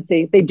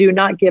consistency. They do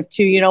not give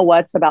 2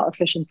 you-know-whats about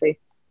efficiency.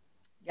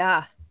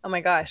 Yeah. Oh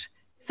my gosh.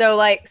 So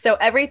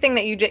everything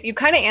that you did, you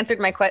kind of answered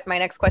my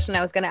next question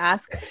I was going to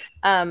ask.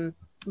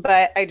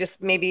 But I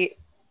just maybe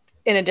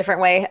in a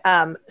different way.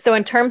 So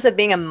in terms of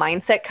being a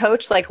mindset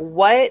coach, like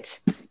what,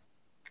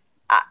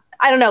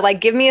 I don't know,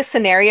 like give me a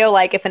scenario,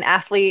 like if an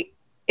athlete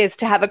is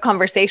to have a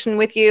conversation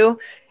with you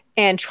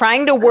and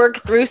trying to work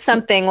through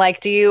something, like,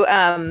 do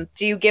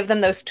you give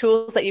them those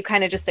tools that you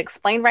kind of just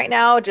explained right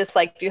now? Just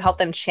like, do you help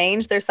them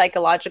change their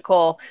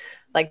psychological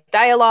like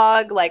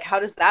dialogue? Like, how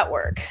does that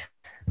work?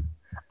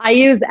 I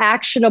use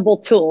actionable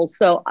tools.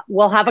 So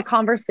we'll have a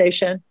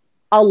conversation.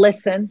 I'll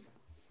listen.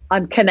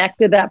 I'm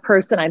connected to that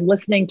person. I'm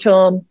listening to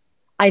them.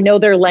 I know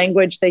their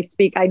language they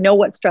speak. I know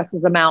what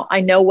stresses them out.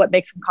 I know what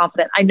makes them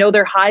confident. I know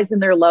their highs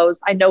and their lows.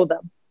 I know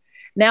them.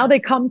 Now they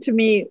come to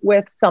me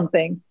with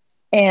something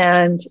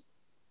and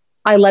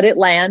I let it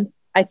land.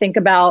 I think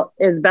about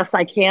as best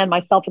I can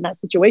myself in that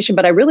situation,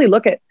 but I really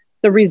look at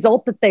the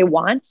result that they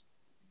want.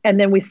 And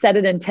then we set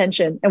an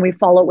intention and we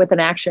follow it with an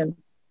action.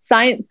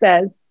 Science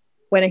says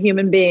when a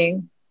human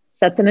being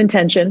sets an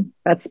intention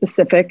that's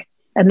specific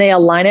and they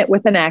align it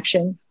with an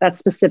action that's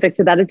specific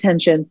to that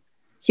intention,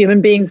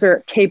 human beings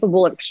are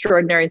capable of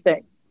extraordinary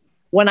things.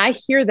 When I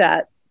hear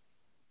that,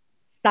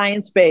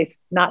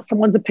 science-based, not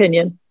someone's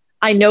opinion,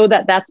 I know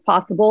that that's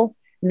possible.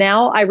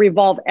 Now I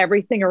revolve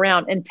everything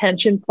around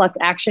intention plus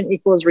action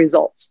equals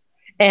results.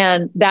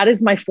 And that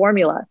is my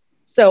formula.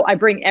 So I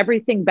bring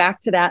everything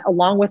back to that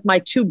along with my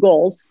 2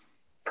 goals: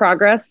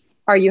 progress.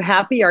 Are you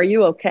happy? Are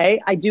you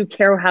okay? I do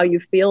care how you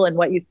feel and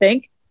what you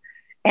think.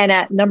 And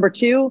at number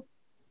 2,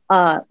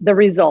 the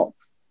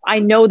results. I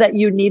know that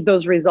you need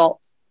those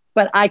results,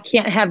 but I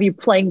can't have you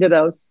playing to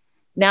those.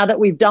 Now that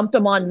we've dumped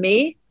them on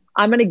me,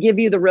 I'm going to give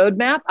you the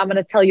roadmap. I'm going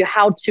to tell you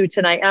how to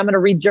tonight. I'm going to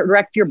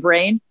redirect your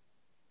brain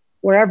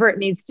wherever it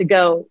needs to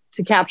go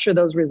to capture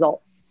those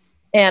results.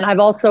 And I've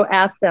also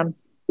asked them,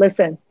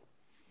 listen,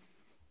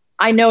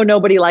 I know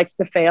nobody likes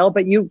to fail,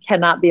 but you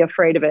cannot be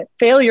afraid of it.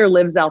 Failure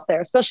lives out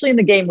there, especially in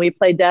the game we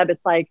play, Deb.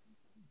 It's like,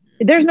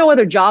 there's no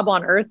other job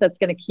on earth that's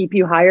going to keep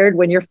you hired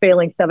when you're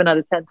failing 7 out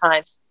of 10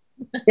 times.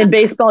 In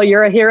baseball,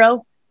 you're a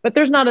hero. But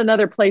there's not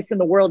another place in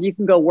the world you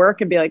can go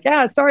work and be like,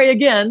 yeah, sorry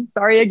again.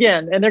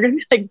 And they're going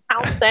to be like,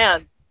 pound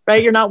sand,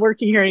 right? You're not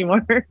working here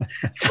anymore.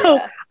 So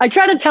I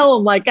try to tell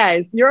them, like,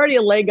 guys, you're already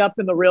a leg up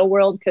in the real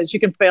world because you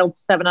can fail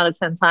 7 out of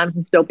 10 times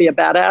and still be a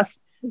badass.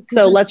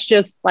 So let's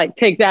just like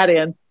take that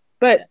in.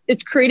 But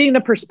it's creating the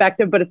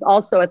perspective, but it's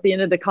also at the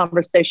end of the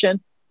conversation,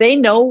 they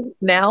know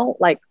now,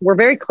 like, we're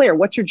very clear.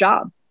 What's your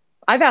job?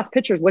 I've asked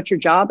pitchers, what's your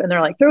job? And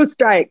they're like, throw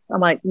strikes.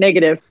 I'm like,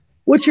 negative.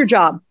 What's your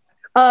job?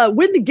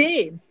 Win the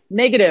game.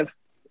 Negative.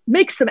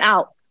 Make some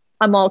outs.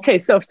 I'm all okay.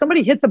 So if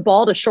somebody hits a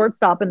ball to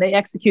shortstop and they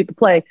execute the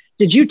play,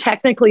 did you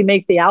technically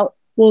make the out?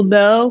 Well,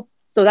 no.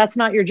 So that's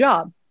not your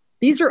job.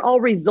 These are all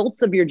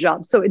results of your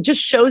job. So it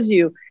just shows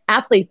you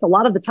athletes a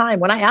lot of the time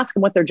when I ask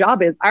them what their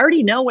job is, I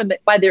already know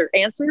by their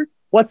answer,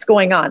 what's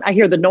going on. I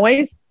hear the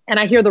noise and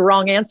I hear the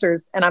wrong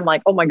answers. And I'm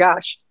like, oh my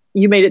gosh,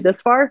 you made it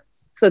this far.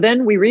 So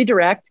then we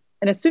redirect.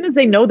 And as soon as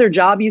they know their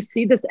job, you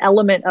see this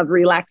element of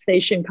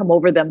relaxation come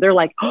over them. They're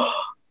like,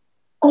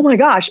 oh my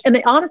gosh. And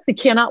they honestly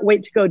cannot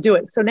wait to go do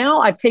it. So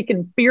now I've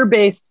taken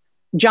fear-based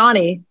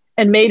Johnny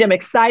and made him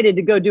excited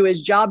to go do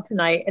his job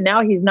tonight. And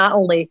now he's not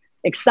only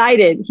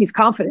excited, he's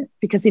confident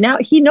because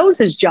he knows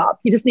his job.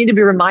 He just needs to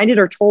be reminded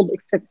or told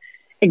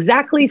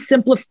exactly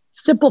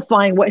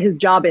simplifying what his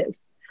job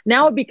is.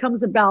 Now it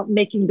becomes about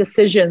making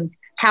decisions,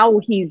 how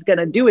he's going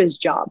to do his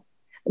job.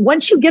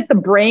 Once you get the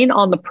brain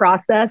on the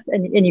process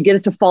and you get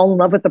it to fall in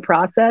love with the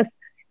process,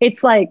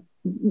 it's like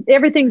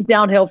everything's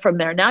downhill from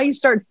there. Now you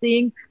start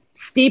seeing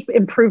steep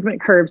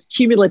improvement curves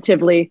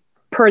cumulatively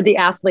per the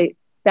athlete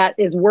that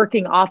is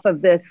working off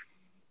of this,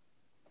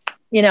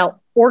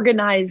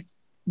 organized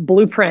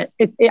blueprint.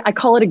 I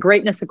call it a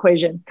greatness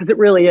equation because it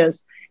really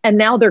is. And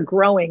now they're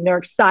growing, they're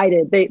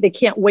excited. They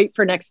can't wait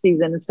for next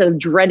season instead of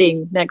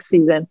dreading next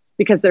season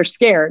because they're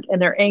scared and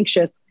they're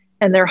anxious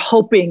and they're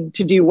hoping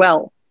to do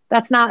well.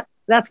 That's not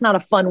a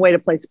fun way to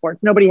play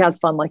sports. Nobody has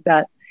fun like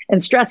that.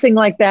 And stressing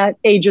like that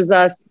ages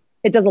us.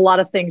 It does a lot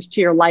of things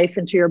to your life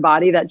and to your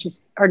body that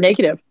just are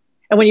negative.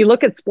 And when you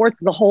look at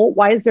sports as a whole,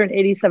 why is there an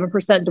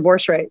 87%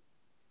 divorce rate?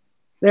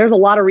 There's a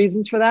lot of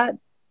reasons for that.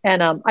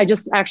 And I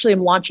just actually am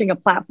launching a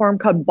platform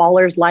called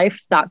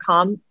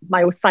ballerslife.com.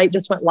 My site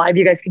just went live.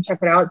 You guys can check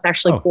it out. It's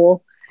actually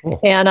cool.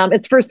 And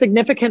it's for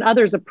significant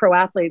others of pro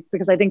athletes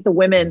because I think the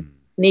women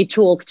need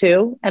tools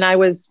too. And I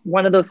was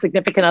one of those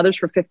significant others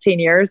for 15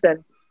 years.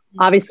 And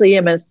obviously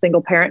I'm a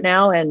single parent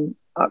now. And,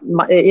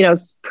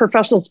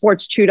 professional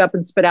sports chewed up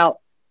and spit out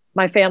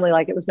my family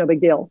like it was no big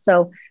deal.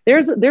 So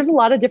there's a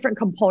lot of different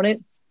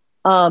components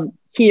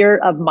here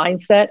of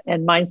mindset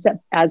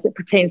as it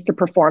pertains to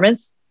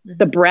performance.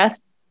 The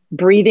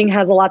breathing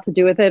has a lot to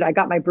do with it. I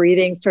got my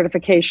breathing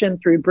certification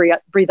through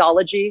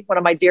Breathology. One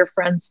of my dear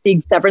friends,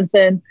 Stig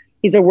Severinsen,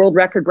 he's a world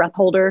record breath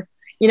holder.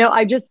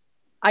 I've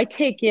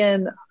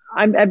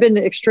been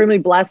extremely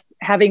blessed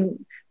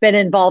having been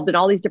involved in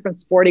all these different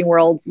sporting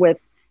worlds with,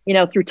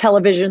 through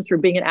television, through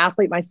being an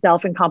athlete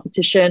myself in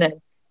competition and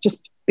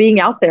just being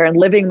out there and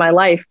living my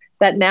life,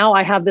 that now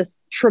I have this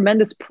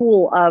tremendous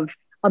pool of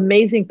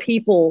amazing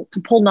people to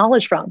pull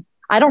knowledge from.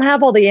 I don't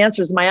have all the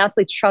answers. My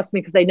athletes trust me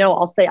because they know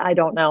I'll say, I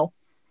don't know.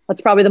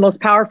 That's probably the most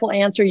powerful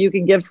answer you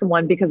can give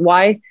someone because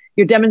why?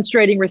 You're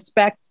demonstrating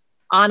respect,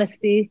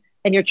 honesty,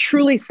 and you're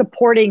truly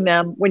supporting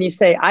them when you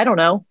say, I don't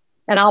know.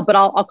 and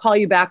I'll call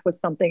you back with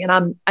something. And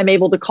I'm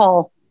able to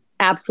call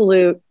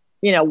absolute,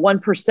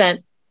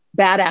 1%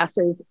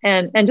 badasses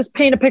and just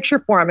paint a picture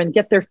for them and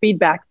get their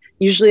feedback.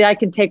 Usually I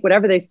can take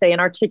whatever they say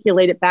and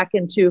articulate it back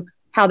into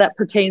how that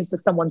pertains to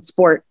someone's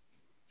sport.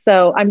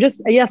 So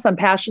yes, I'm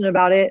passionate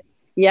about it.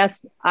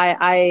 Yes,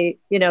 I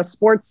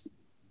sports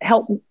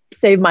helped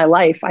save my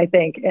life, I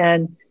think,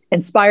 and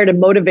inspired and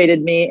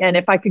motivated me. And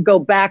if I could go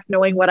back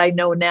knowing what I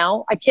know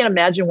now, I can't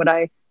imagine what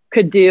I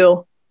could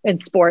do in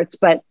sports,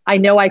 but I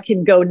know I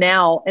can go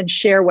now and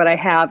share what I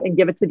have and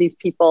give it to these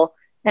people.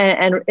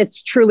 And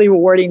it's truly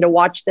rewarding to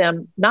watch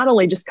them not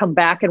only just come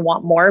back and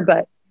want more,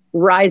 but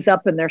rise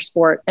up in their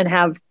sport and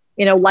have,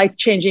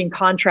 life-changing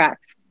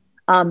contracts,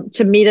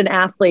 to meet an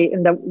athlete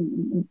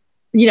and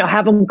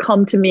have them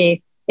come to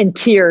me in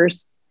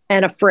tears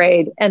and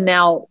afraid, and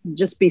now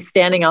just be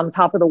standing on the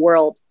top of the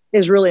world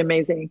is really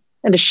amazing.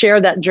 And to share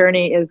that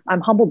journey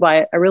I'm humbled by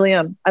it. I really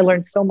am. I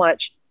learned so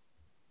much.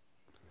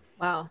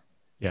 Wow.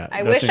 Yeah.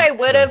 I wish I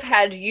would have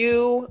had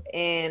you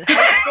in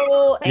high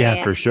school.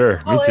 Yeah, for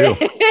sure. Me too.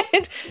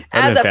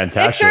 As a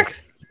fantastic. pitcher.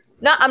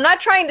 No, I'm not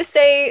trying to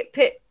say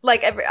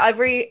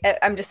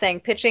I'm just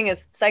saying pitching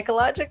is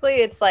psychologically,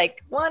 it's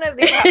like one of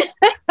the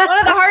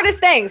hardest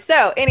things.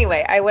 So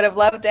anyway, I would have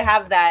loved to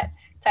have that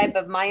type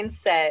of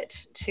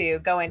mindset to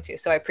go into.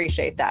 So I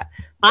appreciate that.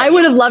 I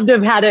would have loved to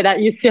have had it at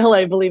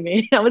UCLA. Believe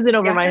me, that was in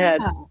over my head.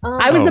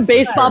 I was a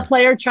baseball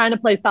player trying to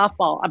play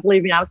softball. I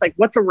believe me. I was like,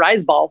 "What's a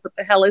rise ball? What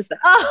the hell is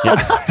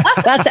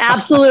that?" That's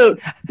absolute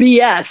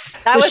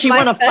BS. Does she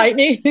want to fight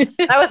me?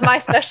 That was my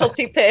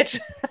specialty pitch.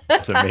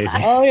 That's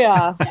amazing. Oh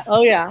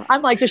yeah.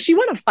 I'm like, does she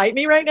want to fight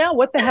me right now?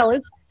 What the hell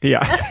is?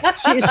 Yeah.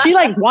 She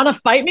like want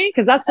to fight me?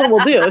 Because that's what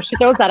we'll do. If she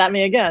throws that at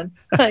me again.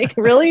 Like,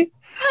 really?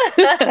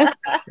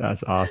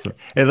 That's awesome.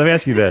 Hey, let me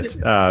ask you this,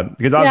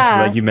 because obviously,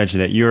 like you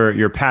mentioned it,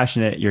 you're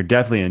passionate. You're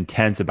definitely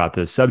intense about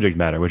the subject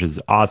matter, which is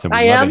awesome.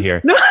 We love it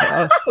here.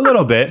 A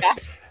little bit. Yeah.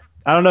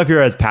 I don't know if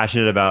you're as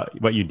passionate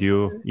about what you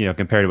do,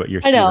 compared to what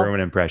your Steve Irwin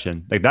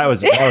impression. Like that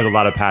was a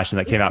lot of passion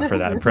that came out for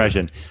that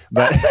impression.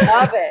 But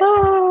love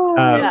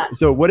it.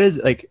 So what is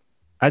I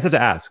just have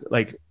to ask,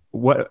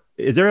 what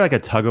is there like a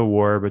tug of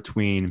war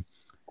between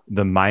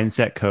the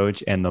mindset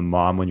coach and the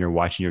mom when you're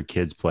watching your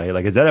kids play?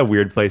 Like, is that a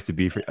weird place to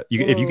be for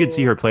you? If you could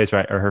see her face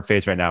or her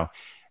face right now,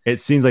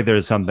 it seems like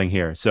there's something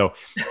here. So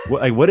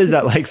what is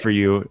that like for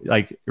you?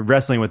 Like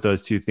wrestling with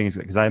those two things?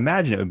 Because I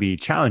imagine it would be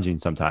challenging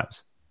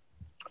sometimes.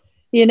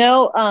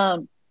 I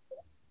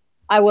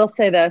will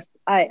say this.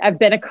 I've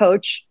been a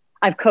coach.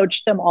 I've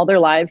coached them all their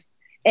lives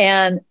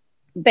and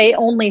they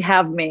only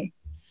have me.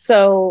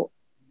 So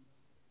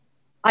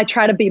I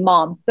try to be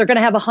mom. They're going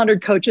to have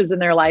 100 coaches in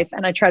their life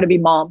and I try to be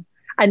mom.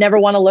 I never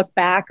want to look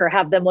back or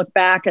have them look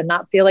back and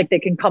not feel like they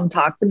can come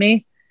talk to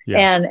me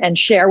and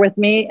share with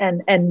me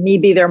and me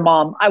be their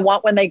mom. I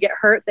want when they get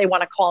hurt, they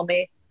want to call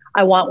me.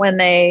 I want when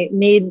they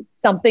need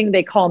something,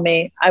 they call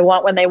me. I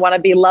want when they want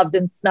to be loved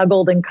and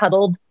snuggled and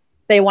cuddled,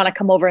 they want to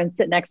come over and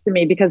sit next to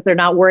me because they're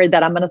not worried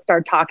that I'm going to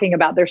start talking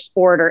about their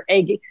sport or,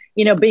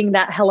 being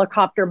that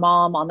helicopter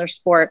mom on their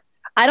sport.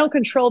 I don't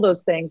control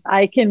those things.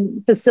 I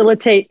can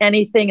facilitate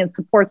anything and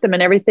support them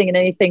in everything and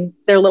anything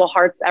their little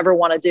hearts ever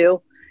want to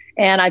do.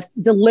 And I've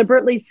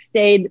deliberately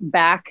stayed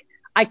back.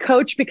 I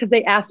coach because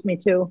they asked me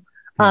to,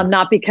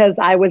 not because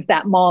I was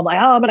that mom, like,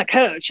 oh, I'm going to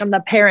coach. I'm the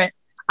parent.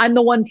 I'm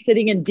the one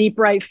sitting in deep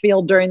right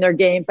field during their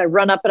games. I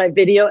run up and I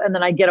video and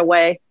then I get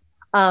away.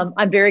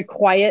 I'm very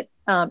quiet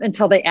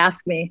until they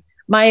ask me.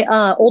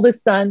 My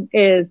oldest son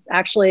is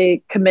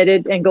actually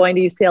committed and going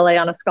to UCLA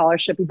on a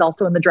scholarship. He's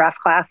also in the draft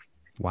class.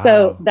 Wow,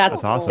 so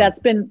that's awesome. That's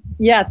been,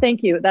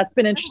 thank you. That's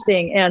been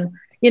interesting. And,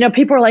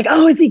 people are like,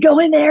 oh, is he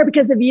going there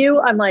because of you?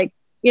 I'm like,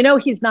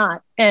 he's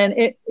not. And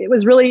it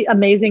was really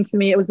amazing to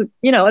me. It was, an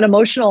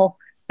emotional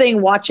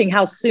thing watching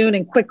how soon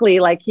and quickly,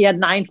 like he had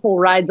 9 full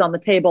rides on the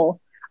table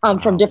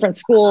from different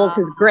schools.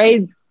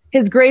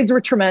 His grades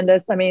were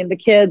tremendous. I mean, the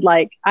kid,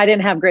 I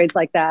didn't have grades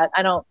like that.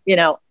 I don't,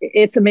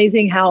 it's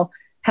amazing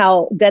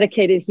how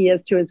dedicated he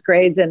is to his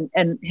grades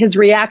and his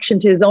reaction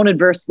to his own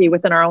adversity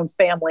within our own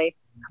family.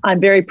 I'm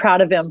very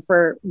proud of him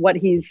for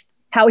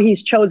how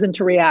he's chosen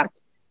to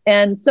react.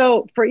 And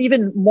so for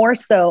even more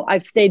so,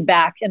 I've stayed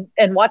back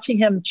and watching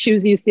him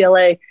choose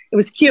UCLA. It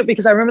was cute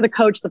because I remember the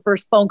coach, the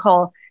first phone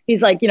call,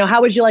 he's like,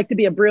 how would you like to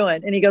be a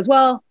Bruin? And he goes,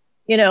 well,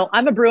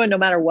 I'm a Bruin no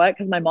matter what,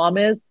 because my mom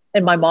is,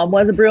 and my mom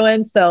was a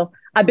Bruin. So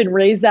I've been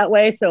raised that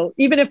way. So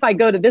even if I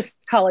go to this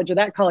college or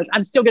that college,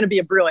 I'm still going to be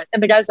a Bruin.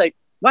 And the guy's like,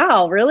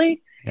 wow,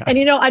 really? Yeah.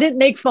 And, I didn't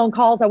make phone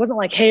calls. I wasn't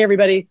like, hey,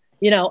 everybody,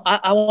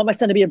 I want my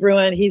son to be a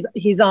Bruin.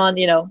 He's on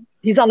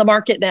the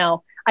market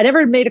now. I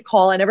never made a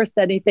call. I never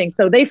said anything.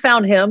 So they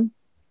found him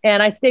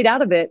and I stayed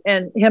out of it.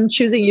 And him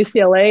choosing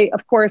UCLA,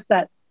 of course,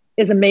 that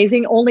is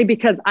amazing only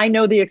because I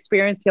know the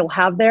experience he'll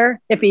have there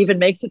if he even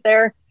makes it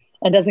there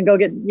and doesn't go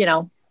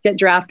get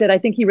drafted. I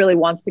think he really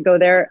wants to go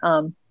there.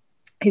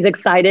 He's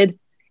excited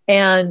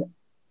and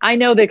I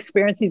know the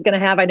experience he's going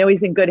to have. I know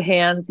he's in good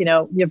hands.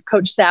 You have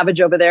Coach Savage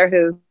over there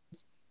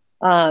who's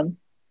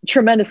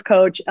tremendous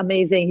coach,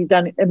 amazing. He's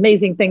done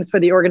amazing things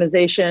for the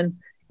organization.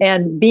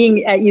 And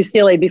being at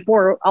UCLA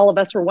before, all of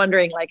us were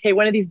wondering like, hey,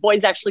 when are these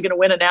boys actually going to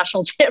win a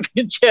national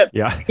championship?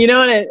 Yeah. You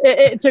know, and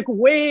it took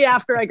way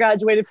after I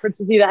graduated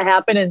to see that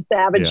happen. And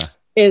Savage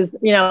is,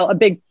 you know, a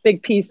big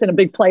piece and a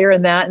big player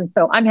in that. And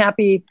so I'm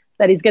happy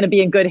that he's going to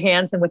be in good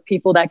hands and with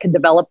people that can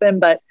develop him.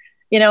 But,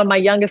 you know, my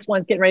youngest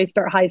one's getting ready to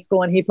start high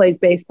school and he plays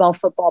baseball,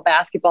 football,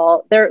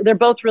 basketball. They're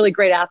both really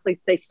great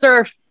athletes. They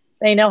surf,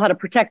 they know how to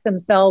protect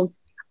themselves.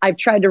 I've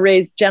tried to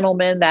raise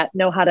gentlemen that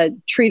know how to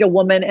treat a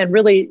woman, and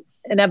really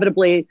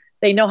inevitably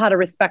they know how to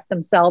respect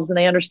themselves and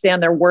they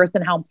understand their worth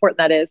and how important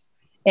that is.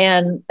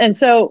 And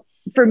so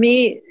for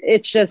me,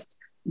 it's just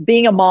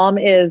being a mom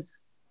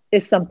is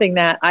something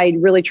that I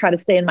really try to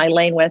stay in my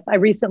lane with. I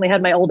recently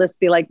had my oldest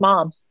be like,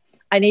 Mom,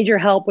 I need your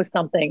help with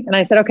something. And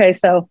I said, okay,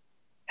 so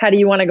how do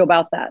you want to go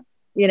about that?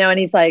 You know, and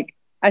he's like,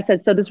 I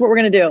said, so this is what we're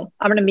going to do.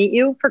 I'm going to meet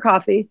you for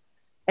coffee,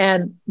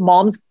 and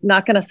Mom's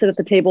not going to sit at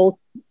the table.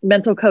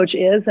 Mental coach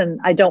is, and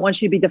I don't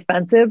want you to be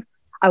defensive.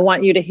 I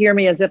want you to hear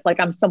me as if like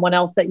I'm someone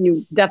else that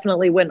you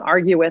definitely wouldn't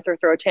argue with or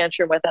throw a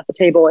tantrum with at the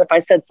table if I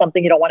said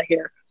something you don't want to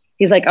hear.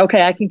 He's like,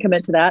 okay, I can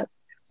commit to that.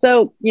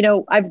 So, you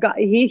know,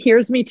 he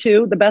hears me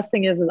too. The best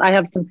thing is I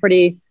have some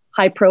pretty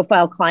high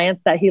profile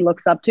clients that he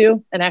looks up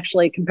to and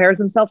actually compares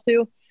himself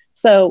to.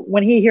 So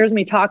when he hears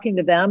me talking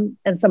to them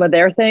and some of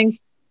their things,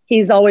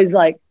 he's always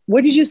like,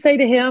 what did you say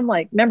to him?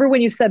 Like, remember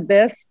when you said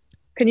this?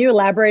 Can you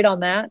elaborate on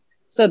that?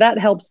 So that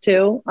helps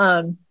too.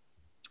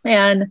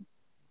 And,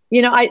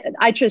 you know,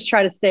 I just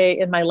try to stay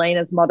in my lane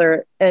as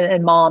mother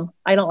and mom.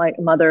 I don't like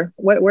mother.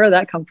 Where did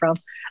that come from?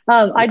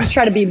 I just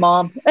try to be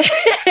mom.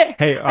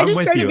 Hey, I'm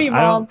with you.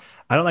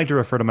 I don't like to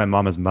refer to my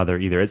mom as mother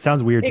either. It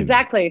sounds weird to me.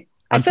 Exactly.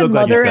 I I'm said so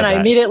glad you mother said and I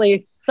that.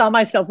 immediately saw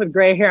myself with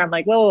gray hair. I'm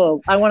like,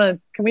 whoa, can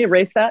we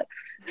erase that?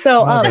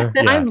 So Mother.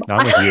 Yeah, I'm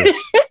with you.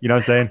 You know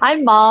what I'm saying?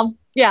 I'm mom.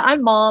 Yeah,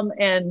 I'm mom.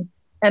 And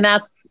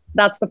that's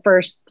the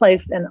first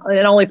place and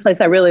only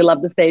place I really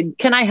love to stay.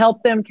 Can I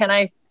help them?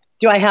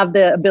 Do I have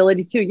the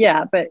ability to?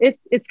 Yeah, but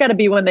it's got to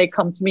be when they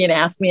come to me and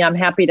ask me. I'm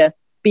happy to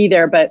be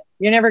there, but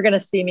you're never going to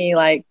see me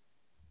like,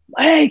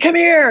 hey, come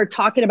here,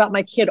 talking about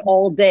my kid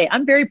all day.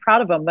 I'm very proud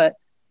of them, but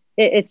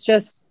it's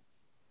just,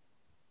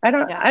 I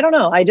don't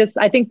know.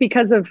 I think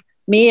because of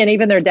me and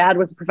even their dad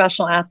was a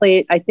professional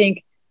athlete, I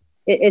think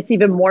it's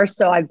even more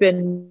so. I've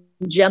been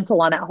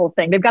gentle on that whole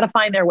thing. They've got to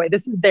find their way.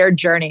 This is their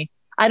journey.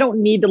 I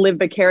don't need to live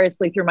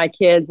vicariously through my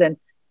kids and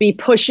be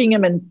pushing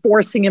them and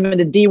forcing them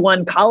into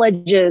D1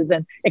 colleges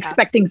and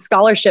expecting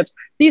scholarships.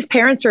 These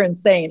parents are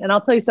insane. And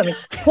I'll tell you something,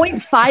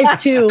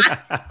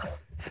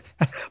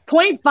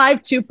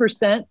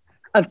 0.52%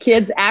 of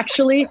kids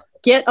actually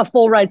get a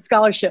full ride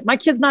scholarship. My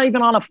kid's not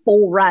even on a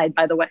full ride,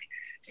 by the way.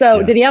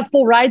 So did he have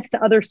full rides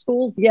to other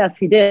schools? Yes,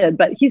 he did,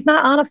 but he's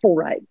not on a full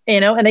ride,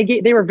 you know, and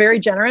they were very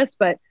generous,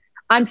 but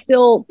I'm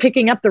still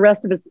picking up the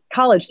rest of his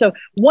college. So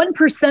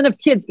 1% of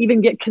kids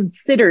even get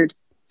considered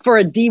for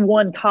a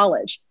D1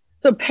 college.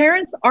 So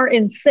parents are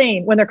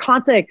insane when they're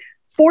constantly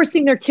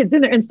forcing their kids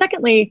in there. And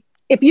secondly,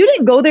 if you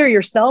didn't go there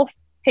yourself,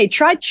 hey,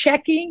 try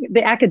checking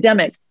the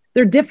academics.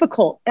 They're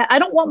difficult. I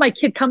don't want my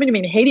kid coming to me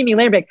and hating me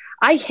later. Like,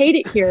 I hate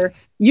it here.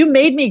 You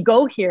made me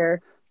go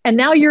here. And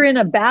now you're in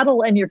a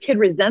battle and your kid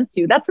resents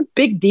you. That's a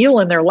big deal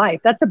in their life.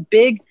 That's a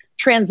big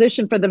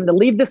transition for them to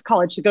leave this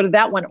college to go to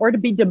that one or to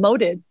be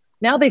demoted.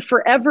 Now they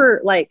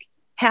forever like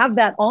have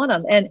that on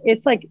them. And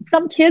it's like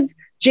some kids,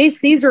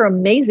 JCs are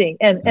amazing.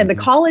 And the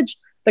college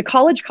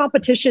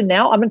competition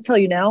now, I'm going to tell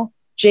you now,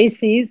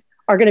 JCs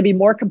are going to be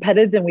more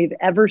competitive than we've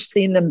ever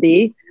seen them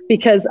be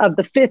because of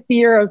the 5th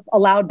year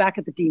allowed back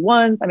at the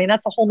D1s. I mean,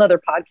 that's a whole nother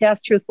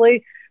podcast,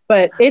 truthfully,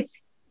 but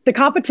the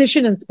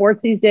competition in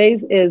sports these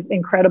days is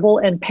incredible,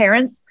 and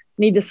parents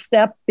need to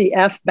step the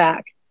F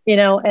back, you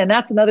know, and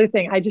that's another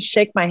thing. I just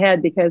shake my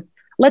head because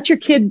let your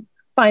kid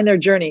find their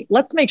journey.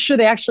 Let's make sure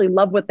they actually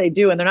love what they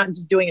do and they're not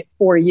just doing it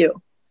for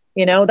you.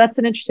 You know, that's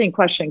an interesting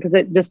question because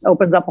it just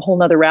opens up a whole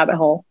nother rabbit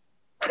hole.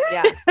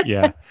 Yeah.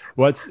 Yeah.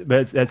 Well,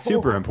 that's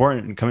super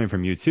important coming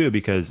from you too,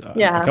 because a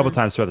couple of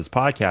times throughout this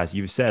podcast,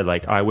 you've said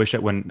like, I wish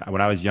when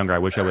I was younger, I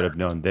wish I would have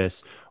known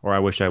this, or I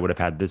wish I would have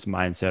had this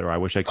mindset, or I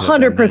wish I could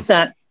have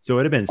 100%. So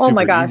it'd have been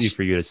super easy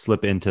for you to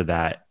slip into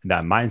that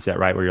mindset,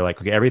 right? Where you're like,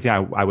 okay, everything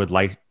I would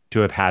like to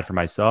have had for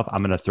myself,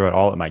 I'm going to throw it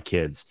all at my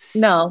kids.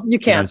 No, you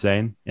can't. You know what I'm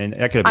saying? And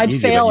that could have been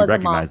easy, but you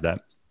recognize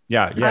that.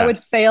 Yeah. I would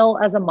fail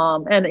as a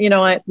mom. And, you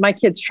know, my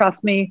kids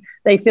trust me.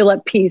 They feel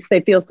at peace. They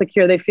feel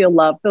secure. They feel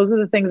loved. Those are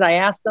the things I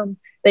ask them.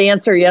 They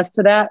answer yes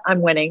to that.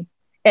 I'm winning.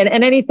 And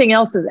anything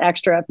else is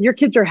extra. If your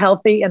kids are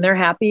healthy and they're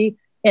happy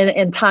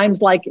in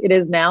times like it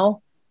is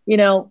now, you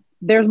know,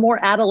 there's more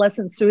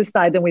adolescent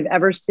suicide than we've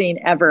ever seen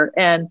ever.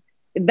 And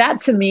that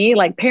to me,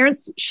 like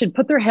parents should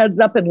put their heads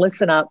up and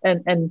listen up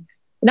and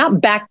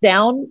not back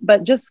down,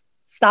 but just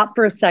stop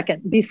for a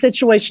second, be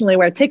situationally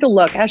aware, take a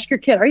look, ask your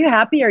kid, are you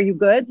happy? Are you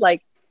good?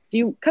 Like,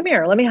 come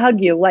here, let me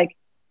hug you. Like,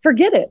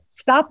 forget it.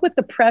 Stop with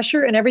the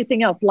pressure and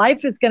everything else.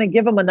 Life is going to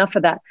give them enough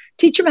of that.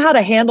 Teach them how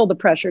to handle the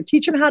pressure.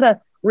 Teach them how to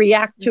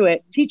react to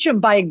it. Teach them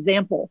by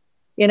example,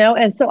 you know?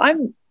 And so I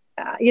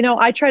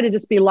try to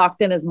just be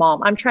locked in as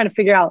mom. I'm trying to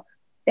figure out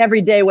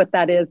every day what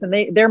that is. And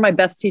they're my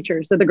best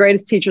teachers. They're the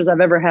greatest teachers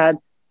I've ever had.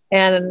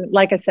 And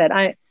like I said,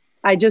 I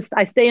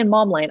stay in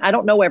mom lane. I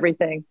don't know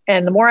everything.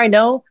 And the more I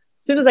know,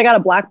 as soon as I got a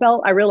black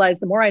belt, I realized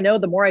the more I know,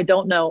 the more I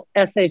don't know.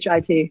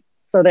 SHIT.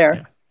 So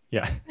there.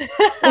 Yeah.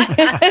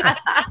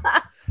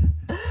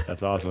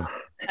 That's awesome.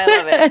 I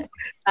love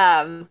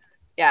it.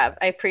 Yeah,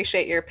 I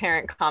appreciate your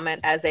parent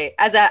comment as a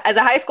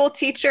high school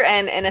teacher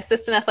and an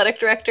assistant athletic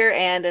director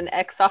and an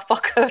ex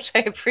softball coach. I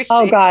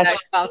appreciate that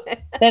comment.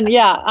 Then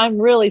yeah, I'm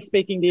really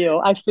speaking to you.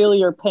 I feel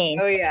your pain.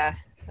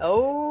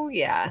 Oh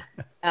yeah.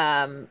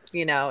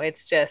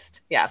 It's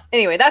just, yeah.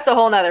 Anyway, that's a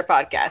whole nother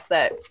podcast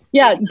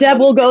Deb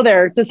will go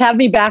there. Just have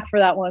me back for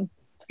that one.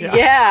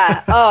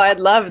 Yeah. Oh, I'd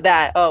love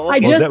that. Oh,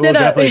 we'll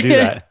definitely do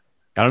that.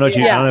 I don't know if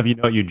you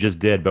know what you just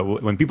did, but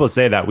when people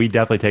say that, we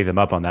definitely take them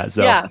up on that.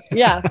 So yeah.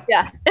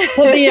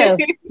 Put me in.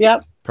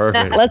 Yep.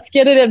 Perfect. Let's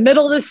get it in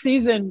middle of the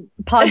season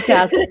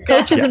podcast.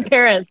 Coaches and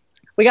parents,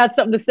 we got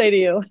something to say to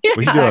you.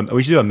 We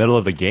should do a middle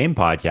of the game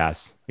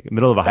podcast, like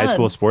middle of a high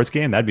school sports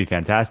game. That'd be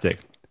fantastic.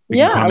 We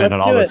can comment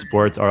on all the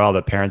sports or all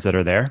the parents that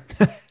are there.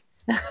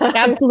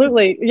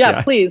 Absolutely.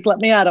 Yeah, please let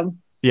me at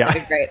them. Yeah.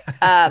 That'd be great.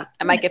 I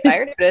might get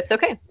fired, but it's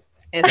okay.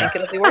 I think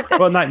it'll be worth it.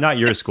 Well, not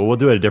your school. We'll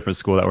do it at a different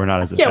school that we're not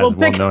as well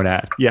known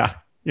at. Yeah.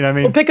 You know what I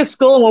mean? We'll pick a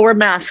school and we'll wear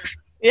masks.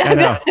 Yeah, I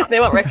know. They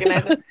won't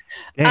recognize us.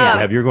 Dang,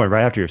 Deb, you're going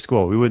right after your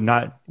school. We would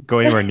not go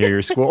anywhere near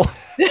your school.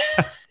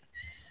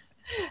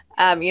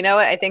 You know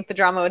what? I think the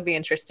drama would be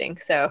interesting.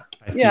 So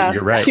yeah,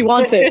 you're right. She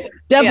wants it.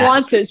 Deb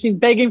wants it. She's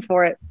begging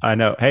for it. I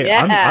know. Hey,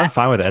 I'm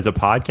fine with it as a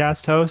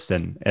podcast host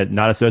and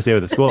not associated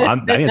with the school. I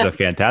think it's a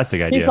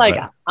fantastic idea. He's like,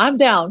 I'm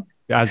down.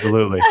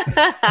 Absolutely.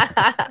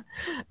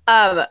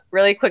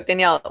 Really quick,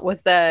 Danielle,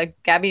 was the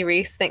Gabby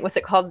Reese thing, was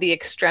it called The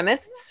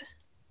Extremists?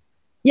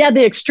 Yeah,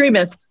 The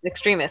Extremists. The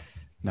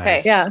Extremists. Nice.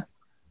 Okay. Yeah,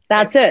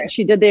 that's it.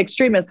 She did The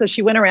Extremists. So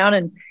she went around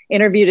and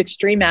interviewed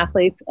extreme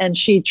athletes and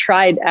she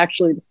tried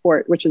actually the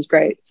sport, which is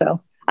great. So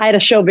I had a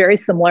show very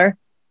similar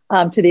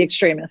to The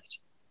Extremist.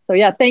 So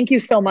yeah, thank you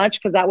so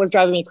much because that was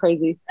driving me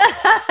crazy.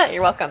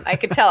 You're welcome. I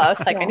could tell. I was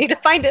like, I need to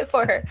find it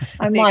for her.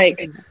 I'm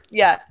like,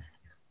 yeah.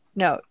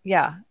 No,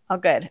 yeah. All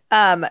good.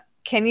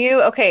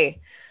 Danielle,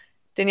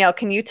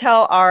 can you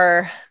tell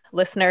our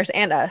listeners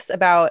and us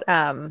about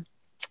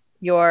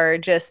your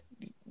just,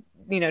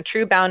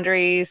 true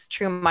boundaries,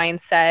 true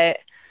mindset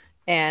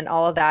and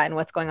all of that and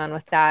what's going on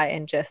with that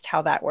and just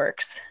how that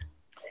works?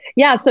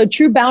 Yeah. So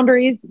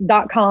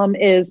trueboundaries.com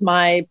is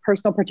my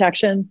personal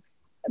protection,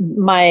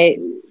 my,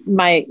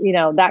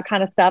 that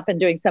kind of stuff, and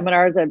doing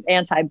seminars of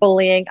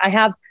anti-bullying. I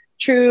have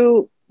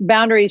True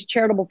Boundaries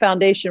Charitable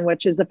Foundation,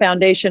 which is a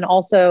foundation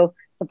also,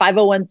 it's a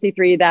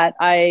 501c3 that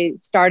I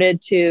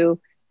started to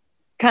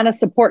kind of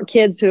support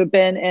kids who have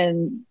been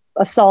in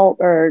assault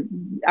or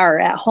are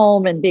at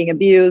home and being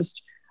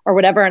abused or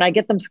whatever. And I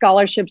get them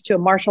scholarships to a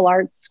martial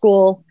arts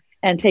school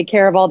and take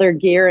care of all their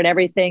gear and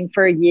everything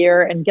for a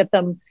year and get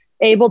them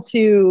able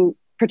to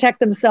protect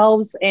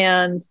themselves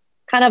and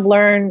kind of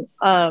learn,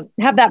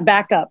 have that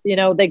backup.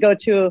 They go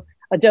to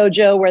a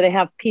dojo where they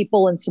have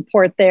people and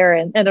support there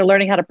and they're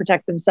learning how to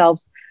protect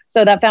themselves.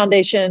 So that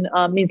foundation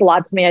means a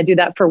lot to me. I do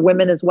that for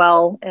women as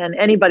well. And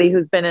anybody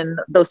who's been in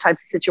those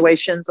types of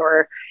situations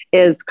or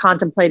is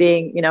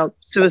contemplating,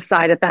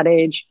 suicide at that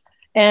age.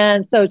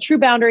 And so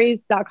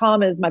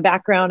trueboundaries.com is my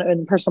background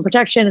in personal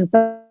protection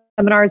and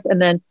seminars. And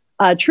then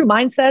True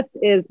Mindsets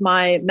is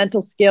my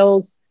mental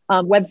skills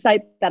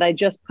website that I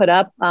just put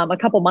up a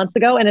couple months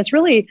ago. And it's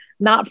really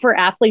not for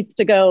athletes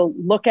to go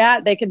look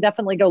at. They can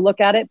definitely go look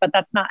at it, but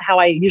that's not how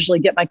I usually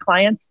get my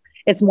clients.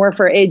 It's more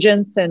for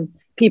agents and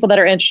people that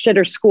are interested,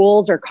 or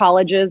schools or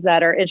colleges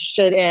that are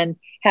interested in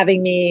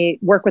having me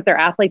work with their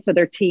athletes or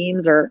their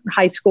teams or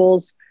high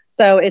schools.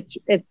 So it's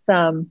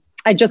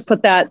I just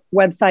put that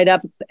website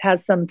up. It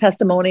has some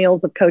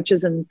testimonials of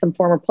coaches and some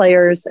former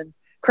players and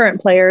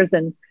current players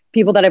and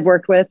people that I've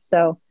worked with.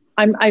 So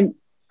I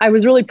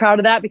was really proud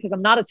of that because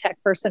I'm not a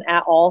tech person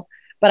at all,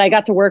 but I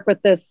got to work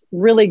with this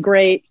really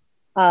great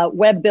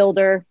web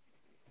builder,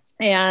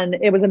 and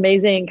it was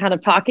amazing kind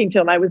of talking to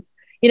him. I was,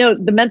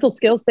 the mental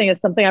skills thing is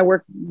something I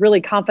work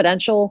really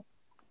confidential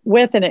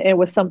with. And it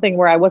was something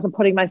where I wasn't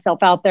putting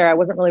myself out there. I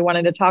wasn't really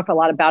wanting to talk a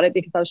lot about it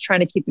because I was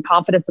trying to keep the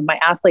confidence of my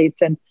athletes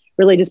and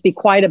really just be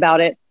quiet about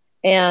it.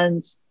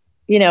 And,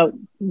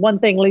 one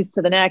thing leads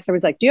to the next. I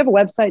was like, do you have a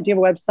website? Do you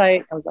have a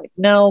website? I was like,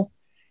 no.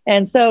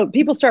 And so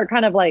people start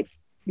kind of like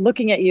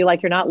looking at you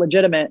like you're not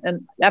legitimate.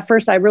 And at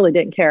first I really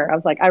didn't care. I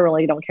was like, I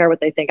really don't care what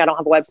they think. I don't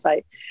have a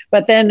website.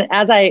 But then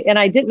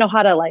I didn't know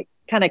how to like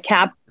kind of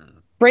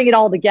bring it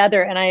all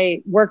together. And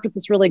I worked with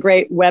this really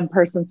great web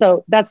person.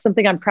 So that's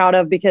something I'm proud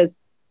of because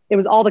it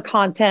was all the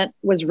content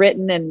was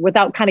written, and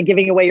without kind of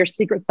giving away your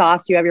secret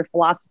sauce, you have your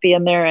philosophy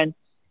in there. And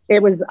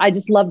I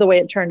just love the way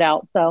it turned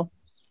out. So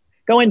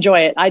go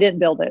enjoy it. I didn't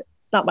build it.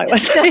 It's not my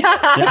website.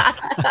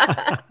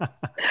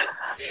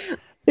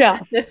 Yeah.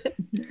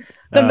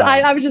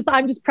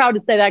 I'm just proud to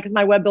say that because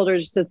my web builder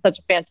just did such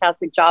a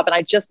fantastic job, and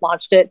I just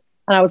launched it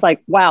and I was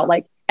like, wow,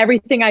 like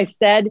everything I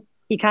said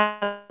he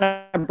kind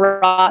of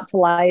brought to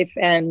life,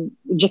 and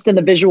just in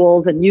the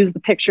visuals and used the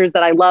pictures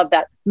that I love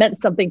that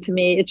meant something to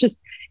me. It just,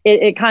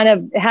 it kind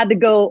of had to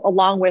go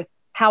along with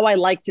how I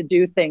like to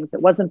do things.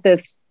 It wasn't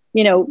this,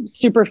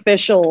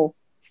 superficial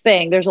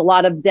thing. There's a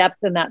lot of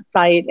depth in that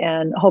site,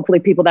 and hopefully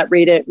people that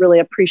read it really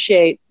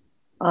appreciate,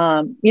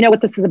 what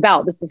this is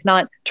about. This is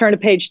not turn to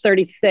page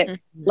 36.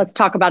 Mm-hmm. Let's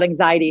talk about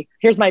anxiety.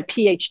 Here's my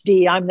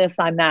PhD. I'm this,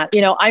 I'm that.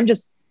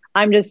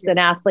 I'm just an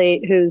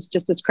athlete who's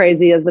just as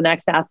crazy as the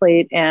next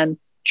athlete, and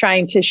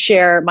trying to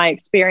share my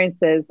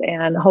experiences,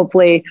 and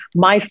hopefully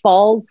my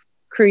falls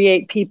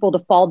create people to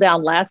fall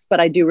down less.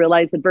 But I do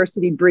realize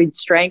adversity breeds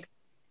strength.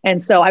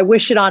 And so I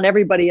wish it on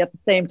everybody at the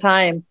same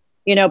time.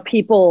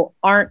 People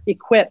aren't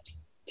equipped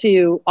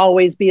to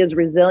always be as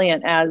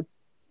resilient as,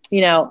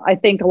 I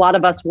think a lot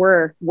of us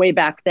were way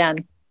back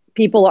then.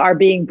 People are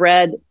being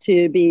bred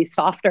to be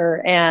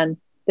softer, and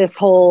this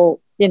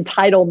whole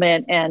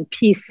entitlement and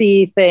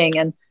PC thing.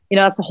 And,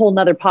 that's a whole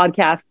nother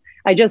podcast.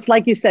 I just,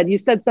 like you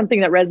said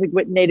something that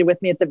resonated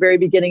with me at the very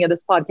beginning of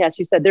this podcast.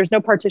 You said, there's no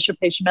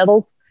participation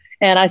medals.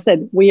 And I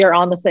said, we are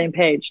on the same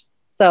page.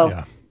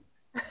 So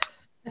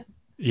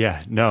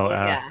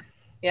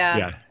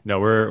no,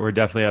 we're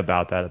definitely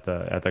about that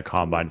at the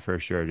combine for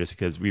sure. Just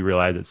because we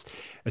realize it's,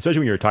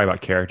 especially when you're talking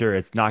about character,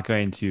 it's not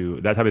going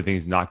to, that type of thing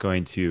is not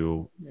going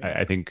to,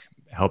 I think,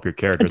 help your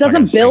character. It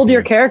doesn't build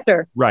your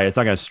character. Right. It's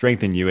not going to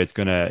strengthen you. It's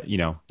going to,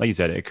 like you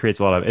said, it creates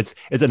a lot of, it's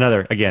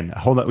another, again,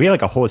 we have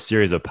like a whole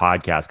series of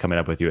podcasts coming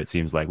up with you. It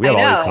seems like we have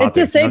all these topics.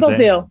 It disables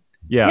you.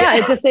 Yeah.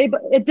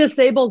 It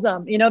disables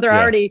them. They're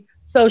already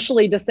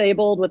socially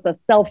disabled with the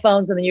cell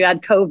phones, and then you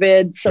add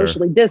COVID,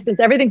 socially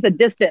distanced. Everything's a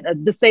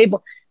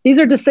disabled. These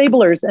are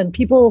disablers, and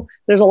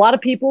there's a lot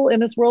of people in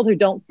this world who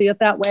don't see it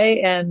that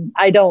way. And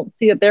I don't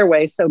see it their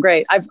way. So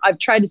great. I've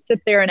tried to sit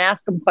there and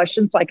ask them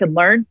questions so I can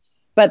learn.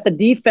 But the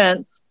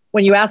defense,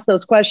 when you ask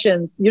those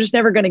questions, you're just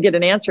never going to get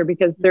an answer,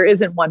 because there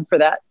isn't one for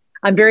that.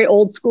 I'm very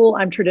old school.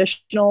 I'm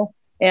traditional.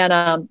 And,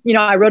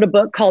 I wrote a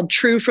book called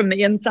True from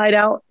the Inside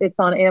Out. It's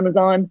on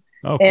Amazon.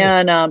 Oh, cool.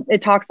 And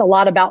it talks a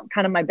lot about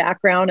kind of my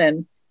background,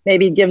 and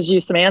maybe gives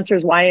you some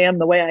answers why I am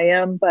the way I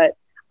am. But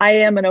I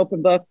am an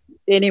open book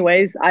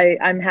anyways.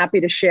 I'm happy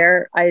to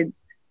share. I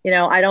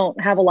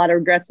don't have a lot of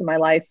regrets in my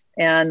life.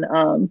 And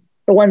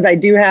the ones I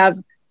do have,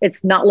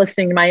 it's not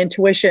listening to my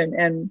intuition.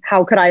 And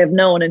how could I have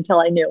known until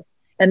I knew?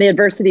 And the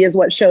adversity is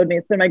what showed me.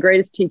 It's been my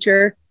greatest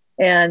teacher.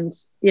 And,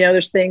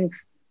 there's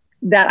things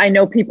that I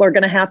know people are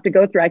going to have to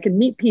go through. I can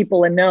meet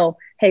people and know,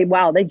 hey,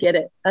 wow, they get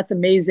it. That's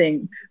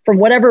amazing. From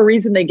whatever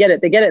reason they get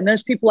it. And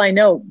there's people I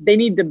know, they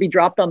need to be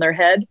dropped on their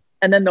head,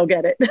 and then they'll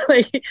get it.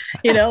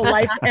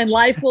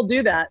 Life will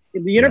do that.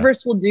 The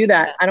universe will do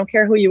that. I don't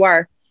care who you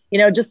are.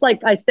 Just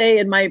like I say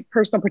in my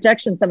personal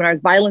protection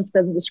seminars, violence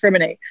doesn't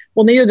discriminate.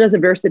 Well, neither does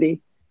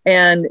adversity.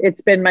 And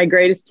it's been my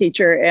greatest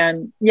teacher.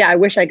 And I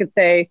wish I could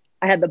say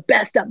I had the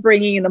best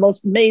upbringing and the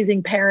most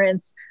amazing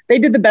parents. They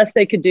did the best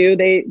they could do.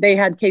 They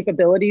had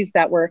capabilities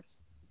that were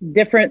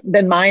different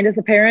than mine as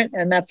a parent,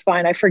 and that's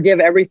fine. I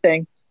forgive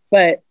everything.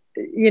 But,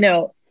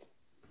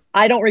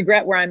 I don't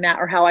regret where I'm at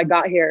or how I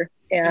got here.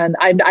 And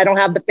I don't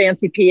have the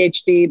fancy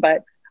PhD,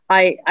 but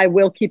I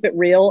will keep it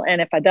real.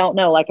 And if I don't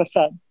know, like I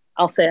said,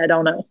 I'll say I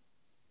don't know.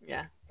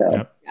 Yeah. So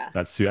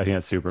I think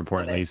that's super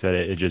important. Like you said,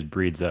 it just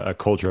breeds a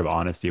culture of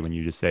honesty when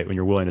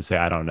you're willing to say,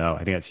 I don't know.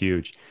 I think that's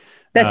huge.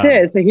 That's it.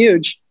 It's a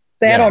huge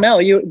say, I don't know.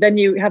 Then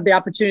you have the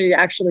opportunity to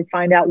actually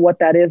find out what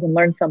that is and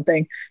learn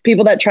something.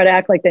 People that try to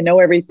act like they know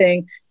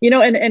everything,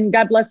 and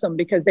God bless them,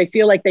 because they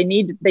feel like they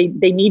need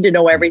to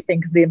know everything,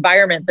 because the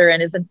environment they're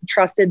in isn't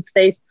trusted,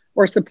 safe,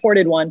 or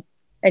supported one.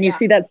 And you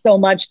see that so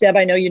much, Deb.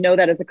 I know you know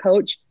that as a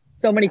coach.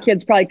 So many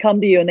kids probably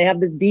come to you and they have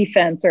this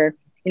defense, or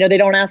they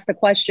don't ask the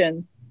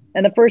questions.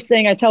 And the first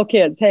thing I tell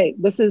kids, hey,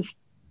 this is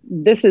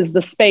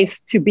the space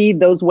to be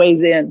those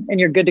ways in, and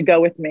you're good to go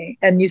with me.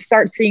 And you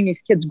start seeing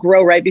these kids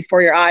grow right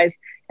before your eyes,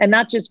 and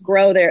not just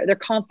grow, their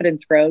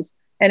confidence grows.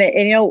 And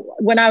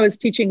when I was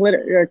coaching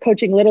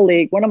Little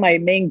League, one of my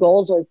main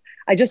goals was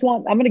I'm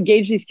going to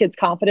gauge these kids'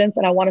 confidence,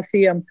 and I want to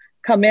see them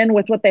come in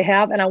with what they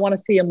have, and I want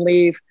to see them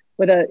leave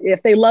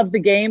if they love the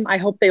game. I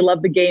hope they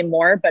love the game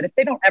more. But if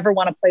they don't ever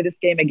want to play this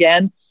game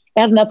again, it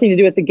has nothing to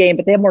do with the game,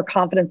 but they have more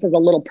confidence as a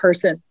little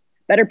person.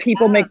 Better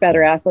people make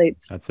better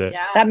athletes. That's it.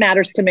 Yeah. That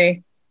matters to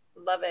me.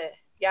 Love it.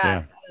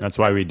 Yeah. That's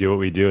why we do what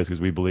we do, is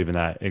because we believe in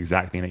that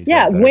exact thing that you said.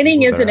 Yeah.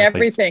 Winning isn't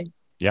everything.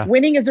 Yeah.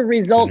 Winning is a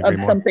result of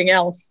something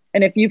else.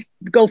 And if you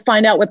go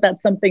find out what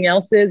that something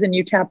else is and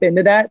you tap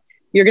into that,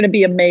 you're going to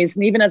be amazed.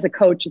 And even as a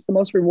coach, it's the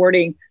most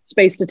rewarding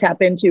space to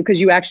tap into, because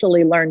you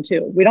actually learn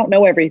too. We don't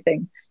know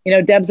everything.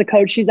 Deb's a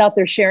coach. She's out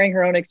there sharing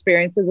her own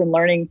experiences and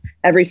learning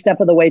every step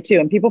of the way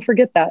too. And people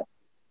forget that.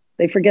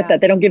 They forget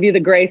that. They don't give you the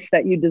grace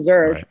that you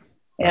deserve.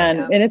 Right.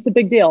 And it's a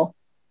big deal.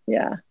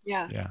 Yeah.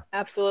 Yeah.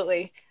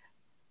 Absolutely.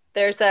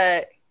 I'm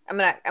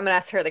gonna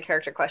ask her the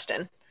character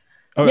question.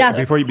 Oh, yeah.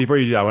 Before you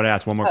do that, I want to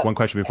ask one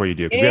question before you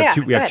do.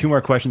 We have two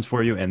more questions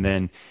for you, and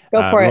then we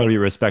want to be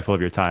respectful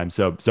of your time.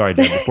 So sorry,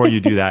 Deb, before you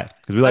do that,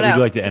 because we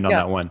like to end on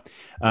that one.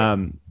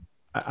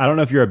 I don't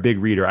know if you're a big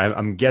reader.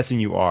 I'm guessing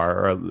you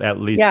are, or at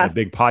least a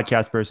big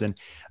podcast person.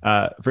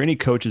 For any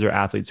coaches or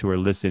athletes who are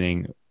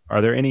listening, are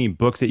there any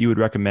books that you would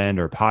recommend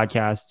or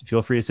podcasts?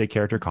 Feel free to say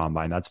Character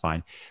Combine. That's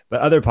fine.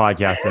 But other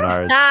podcasts than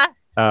ours,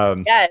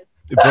 Yes.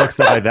 books,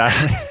 stuff like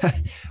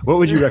that. What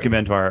would you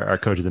recommend to our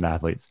coaches and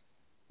athletes?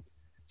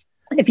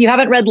 If you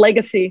haven't read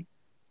Legacy,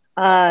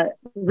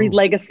 read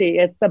Legacy.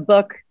 It's a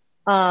book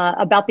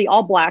about the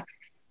All Blacks,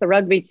 the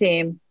rugby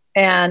team,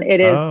 and it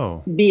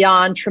is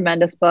beyond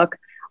tremendous book.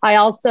 I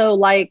also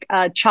like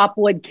Chop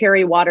Wood,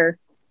 Carry Water.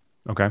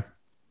 Okay,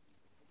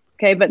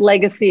 but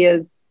Legacy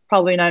is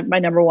probably not my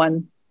number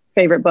one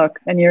favorite book,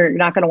 and you're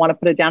not going to want to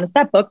put it down. It's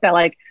that book that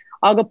like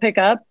I'll go pick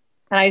up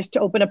and I just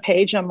open a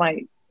page and I'm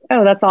like,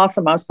 oh, that's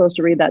awesome. I was supposed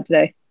to read that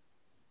today.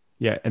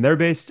 Yeah. And are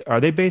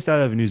they based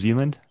out of New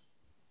Zealand?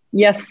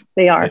 Yes,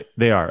 they are.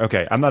 They are.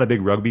 Okay. I'm not a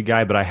big rugby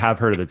guy, but I have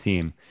heard of the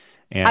team.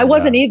 And I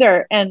wasn't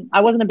either. And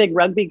I wasn't a big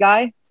rugby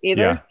guy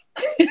either.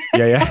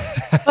 Yeah.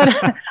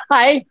 But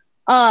I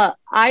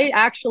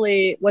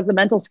actually was the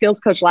mental skills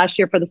coach last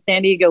year for the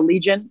San Diego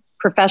Legion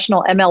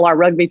professional MLR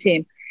rugby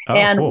team.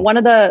 And cool.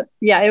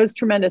 it was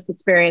tremendous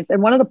experience.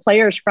 And one of the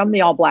players from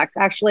the All Blacks,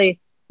 actually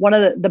one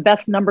of the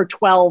best number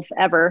 12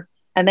 ever,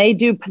 and they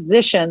do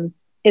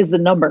positions is the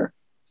number.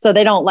 So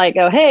they don't like,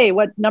 oh, hey,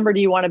 what number do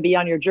you want to be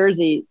on your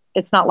jersey?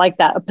 It's not like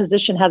that. A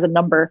position has a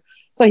number.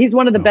 So he's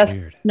one of the best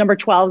weird. number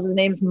 12s. His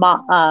name's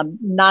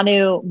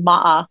Nanu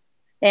Ma'a.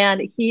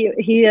 And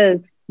he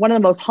is one of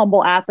the most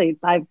humble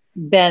athletes I've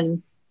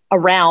been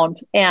around,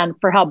 and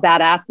for how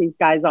badass these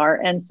guys are.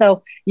 And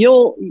so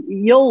you'll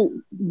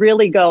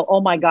really go,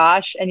 oh my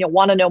gosh. And you'll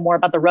want to know more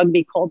about the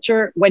rugby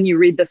culture when you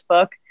read this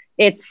book.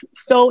 It's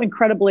so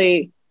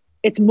incredibly,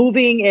 it's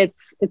moving.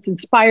 It's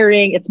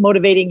inspiring. It's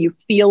motivating. You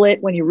feel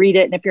it when you read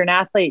it. And if you're an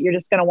athlete, you're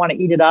just going to want to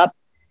eat it up.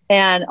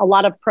 And a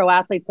lot of pro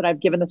athletes that I've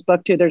given this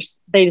book to,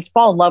 they just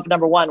fall in love,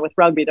 number one, with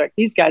rugby. They're like,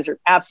 these guys are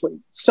absolutely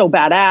so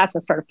badass. I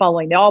started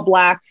following the All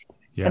Blacks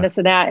and this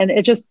and that. And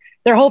it just,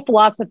 their whole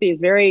philosophy is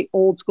very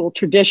old school,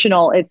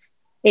 traditional. It's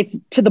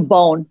to the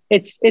bone.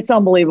 It's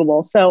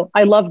unbelievable. So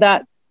I love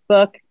that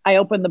book. I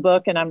opened the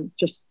book and I'm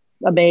just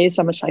amazed.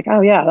 I'm just like,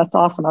 oh yeah, that's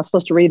awesome. I was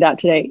supposed to read that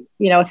today.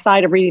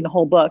 Aside of reading the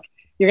whole book,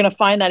 you're going to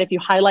find that if you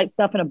highlight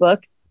stuff in a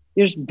book,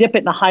 you just dip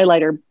it in a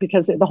highlighter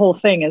because the whole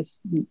thing is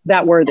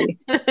that worthy.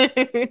 Love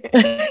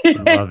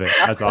it.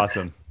 That's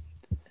awesome.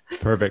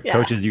 Perfect. Yeah.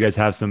 Coaches, you guys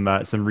have some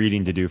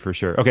reading to do for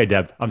sure. Okay,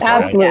 Deb, I'm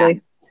sorry.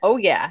 Absolutely. Oh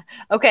yeah.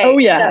 Okay. Oh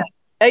yeah.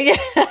 Yeah.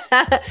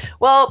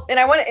 Well, and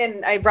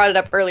I brought it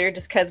up earlier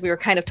just because we were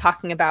kind of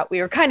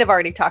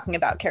already talking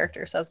about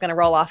character. So I was going to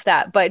roll off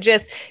that, but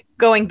just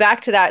going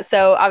back to that.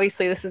 So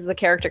obviously this is the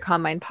Character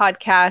Combine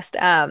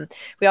podcast.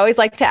 We always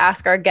like to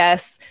ask our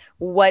guests,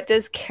 what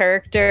does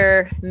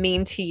character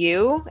mean to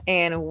you,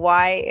 and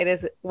why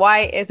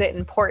is it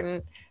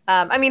important?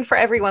 For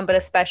everyone, but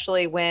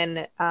especially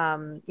when,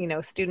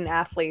 student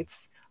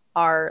athletes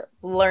are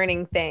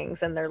learning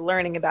things and they're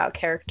learning about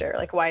character.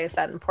 Like, why is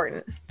that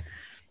important?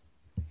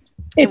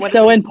 It's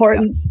so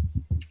important.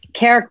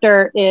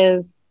 Character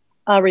is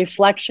a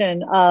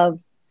reflection of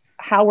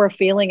how we're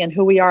feeling and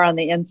who we are on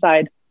the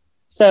inside.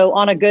 So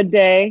on a good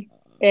day,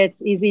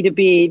 it's easy to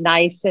be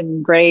nice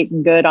and great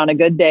and good on a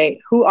good day.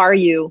 Who are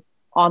you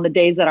on the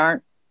days that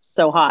aren't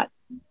so hot?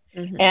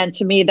 Mm-hmm. And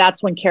to me,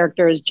 that's when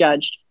character is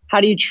judged. How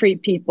do you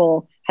treat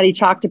people? How do you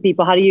talk to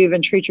people? How do you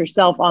even treat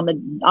yourself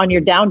on your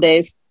down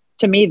days?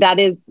 To me, that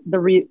is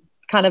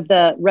kind of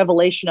the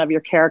revelation of your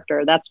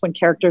character. That's when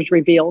character is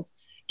revealed.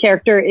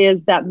 Character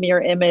is that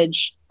mirror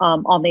image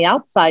on the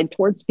outside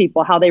towards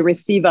people, how they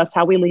receive us,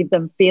 how we leave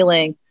them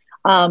feeling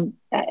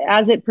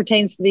as it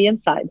pertains to the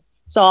inside.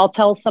 So I'll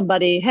tell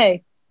somebody,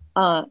 hey,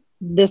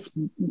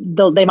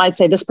 they might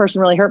say, this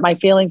person really hurt my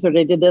feelings, or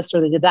they did this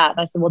or they did that. And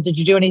I said, well, did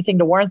you do anything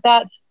to warrant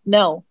that?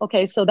 No.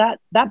 Okay. So that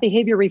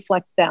behavior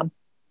reflects them.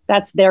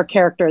 That's their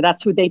character.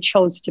 That's who they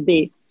chose to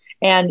be.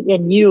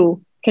 And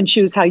you can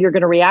choose how you're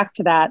going to react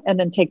to that and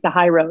then take the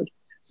high road.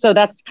 So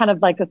that's kind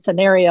of like a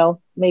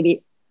scenario,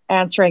 maybe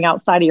answering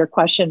outside of your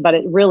question, but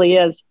it really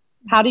is,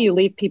 how do you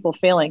leave people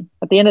feeling?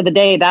 At the end of the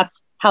day,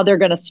 that's how they're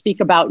going to speak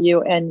about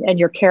you and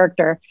your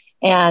character,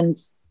 and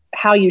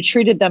how you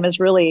treated them is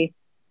really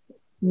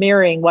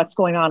mirroring what's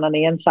going on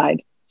the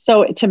inside.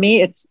 So to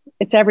me, it's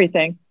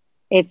everything.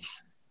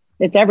 It's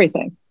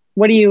everything.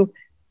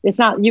 It's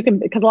not, you can,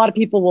 because a lot of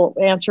people will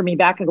answer me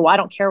back and go, I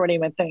don't care what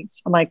anyone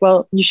thinks. I'm like,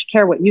 well, you should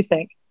care what you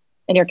think.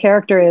 And your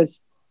character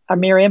is a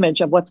mirror image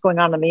of what's going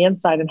on the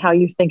inside and how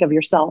you think of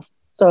yourself.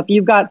 So if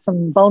you've got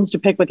some bones to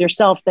pick with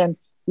yourself, then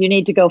you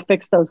need to go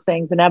fix those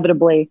things,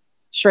 inevitably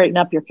straighten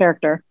up your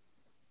character.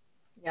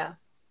 Yeah.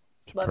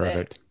 Love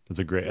Perfect. It. That's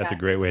a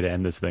great way to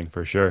end this thing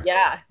for sure.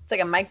 Yeah. It's like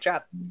a mic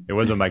drop. It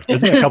was a mic. There's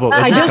been a couple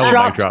mic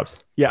drops.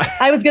 Yeah.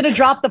 I was going to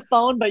drop the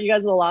phone, but you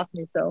guys will lost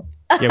me. So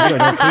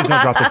yeah, please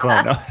don't drop the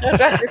phone. No. Don't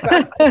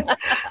drop your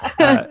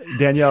phone.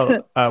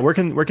 Danielle,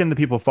 where can the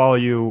people follow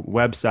you?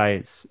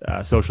 Websites,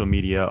 social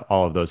media,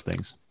 all of those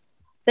things.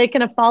 They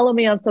can follow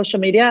me on social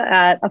media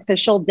at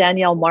official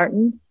Danielle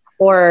Martin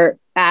or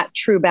at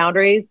True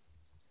Boundaries.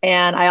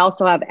 And I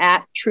also have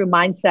at True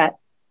Mindset.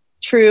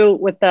 true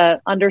with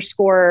the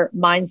underscore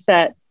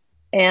mindset.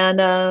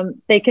 And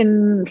they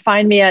can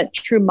find me at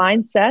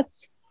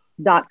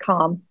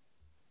truemindsets.com.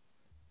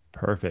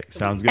 Perfect.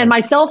 Sounds good. And my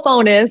cell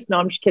phone is, no,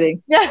 I'm just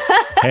kidding.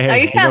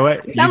 Hey, you know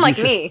what? You sound like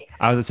me.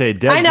 I was going to say,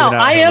 Deb's I know, giving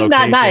out I her am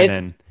that location nice.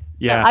 and-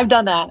 yeah. I've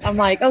done that. I'm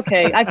like,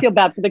 okay, I feel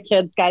bad for the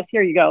kids, guys.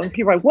 Here you go. And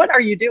people are like, what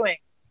are you doing?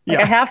 Like,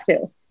 Yeah. I have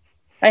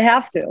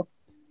to.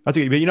 That's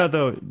okay. But you know,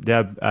 though,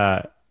 Deb,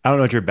 I don't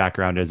know what your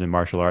background is in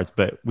martial arts,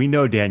 but we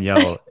know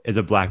Danielle is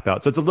a black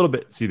belt. So it's a little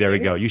bit, see, there we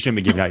go. You shouldn't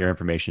be giving out your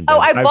information. Deb. Oh,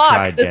 I've box.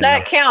 tried, Does Danielle.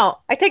 that count?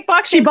 I take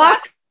boxing. She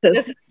boxes.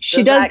 classes.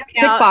 She Does does that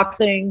count?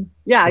 kickboxing.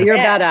 Yeah, you're a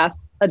badass.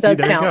 That See, does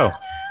there count.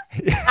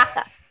 you go.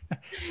 That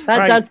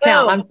Right. does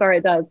count. Boom. I'm sorry,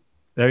 it does.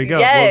 There you go.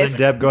 Yes. Well, then,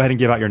 Deb, go ahead and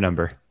give out your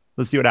number.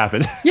 Let's see what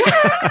happens. Yeah.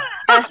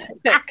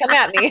 Come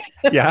at me.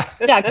 Yeah.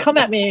 Yeah, come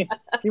at me.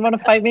 You want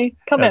to fight me?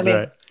 Come That's at me.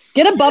 right.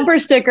 Get a bumper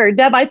sticker.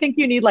 Deb, I think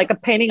you need like a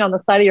painting on the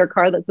side of your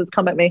car that says,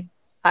 come at me.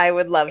 I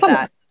would love Come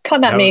that.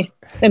 Come at That me.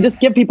 And just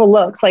give people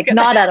looks, like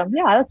nod at them.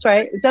 Yeah, that's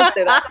right. It does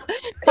say that.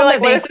 You're like,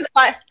 at what me. is this?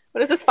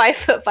 What is this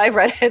 5'5"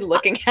 redhead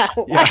looking at?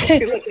 Why is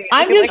she looking at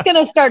I'm me just going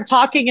to start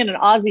talking in an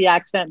Aussie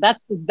accent.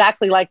 That's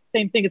exactly like the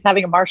same thing as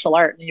having a martial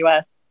art in the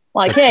US.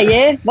 Like,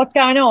 hey, yeah, what's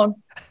going on?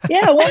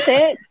 Yeah, what's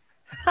it?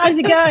 How's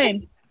it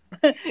going?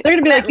 They're going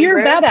to be like, you're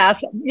a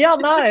badass. Yeah,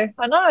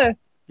 I know.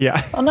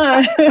 Yeah. I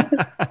know.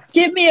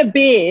 Give me a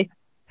beer.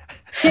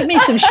 Give me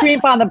some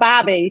shrimp on the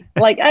barbie.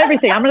 Like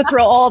everything. I'm going to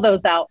throw all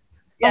those out.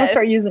 I'm going to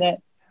start using it.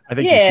 I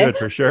think Yeah. you should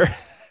for sure.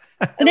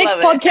 The next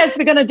love it. podcast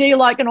we're going to do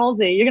like an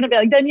Aussie. You're going to be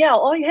like, Danielle,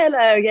 oh,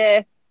 hello.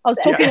 Yeah. I was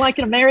talking like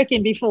an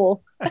American before.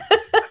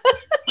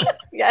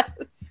 Yes.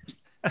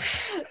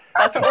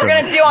 That's what we're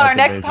going to do on our That's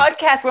next amazing.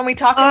 podcast when we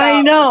talk I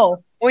about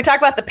know.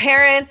 the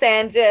parents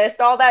and just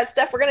all that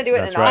stuff. We're going to do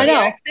it That's in an right. Aussie I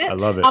know. accent. I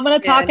love it. I'm going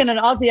to talk in an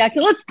Aussie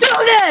accent. Let's do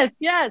this.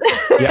 Yes.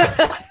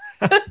 Yeah.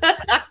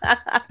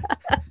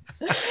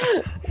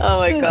 Oh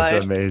my That's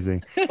gosh.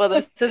 amazing. Well,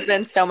 this has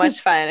been so much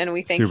fun, and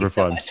we thank Super you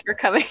so fun. much for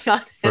coming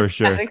on For and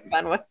sure. having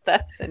fun with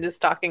us and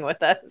just talking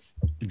with us.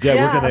 Deb,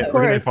 Yeah, we're of gonna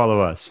course.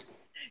 follow us.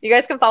 You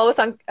guys can follow us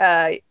on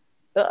let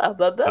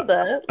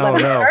Oh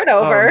me no. start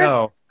over. Oh,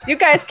 no. You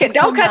guys can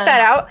don't Come cut on.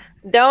 that out.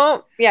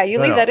 Don't you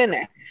No, leave no. that in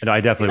there. No,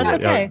 I definitely That's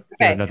would. okay. You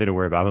Okay. have nothing to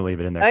worry about. I'm gonna leave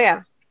it in there. Oh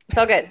yeah. It's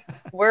all good.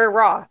 We're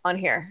raw on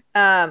here.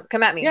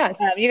 Come at me. Yes.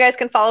 You guys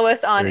can follow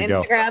us on There you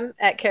go. Instagram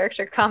at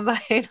Character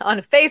Combine,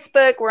 on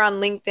Facebook. We're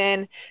on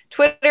LinkedIn,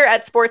 Twitter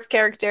at Sports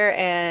Character,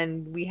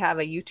 and we have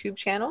a YouTube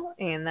channel,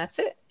 and that's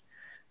it.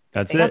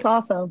 That's it. That's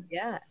awesome.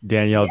 Yeah.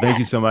 Danielle, thank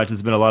you so much.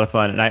 It's been a lot of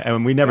fun.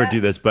 And we never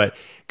do this, but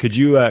could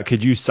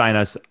you sign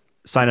us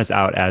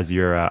out as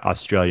your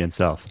Australian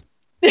self?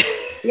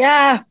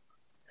 Yeah.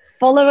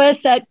 Follow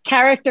us at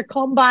Character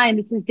Combine.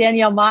 This is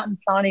Danielle Martin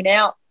signing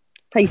out.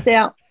 Peace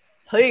out.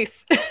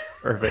 Peace.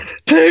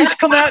 Perfect. Peace.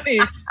 Come at me.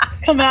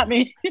 Come at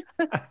me.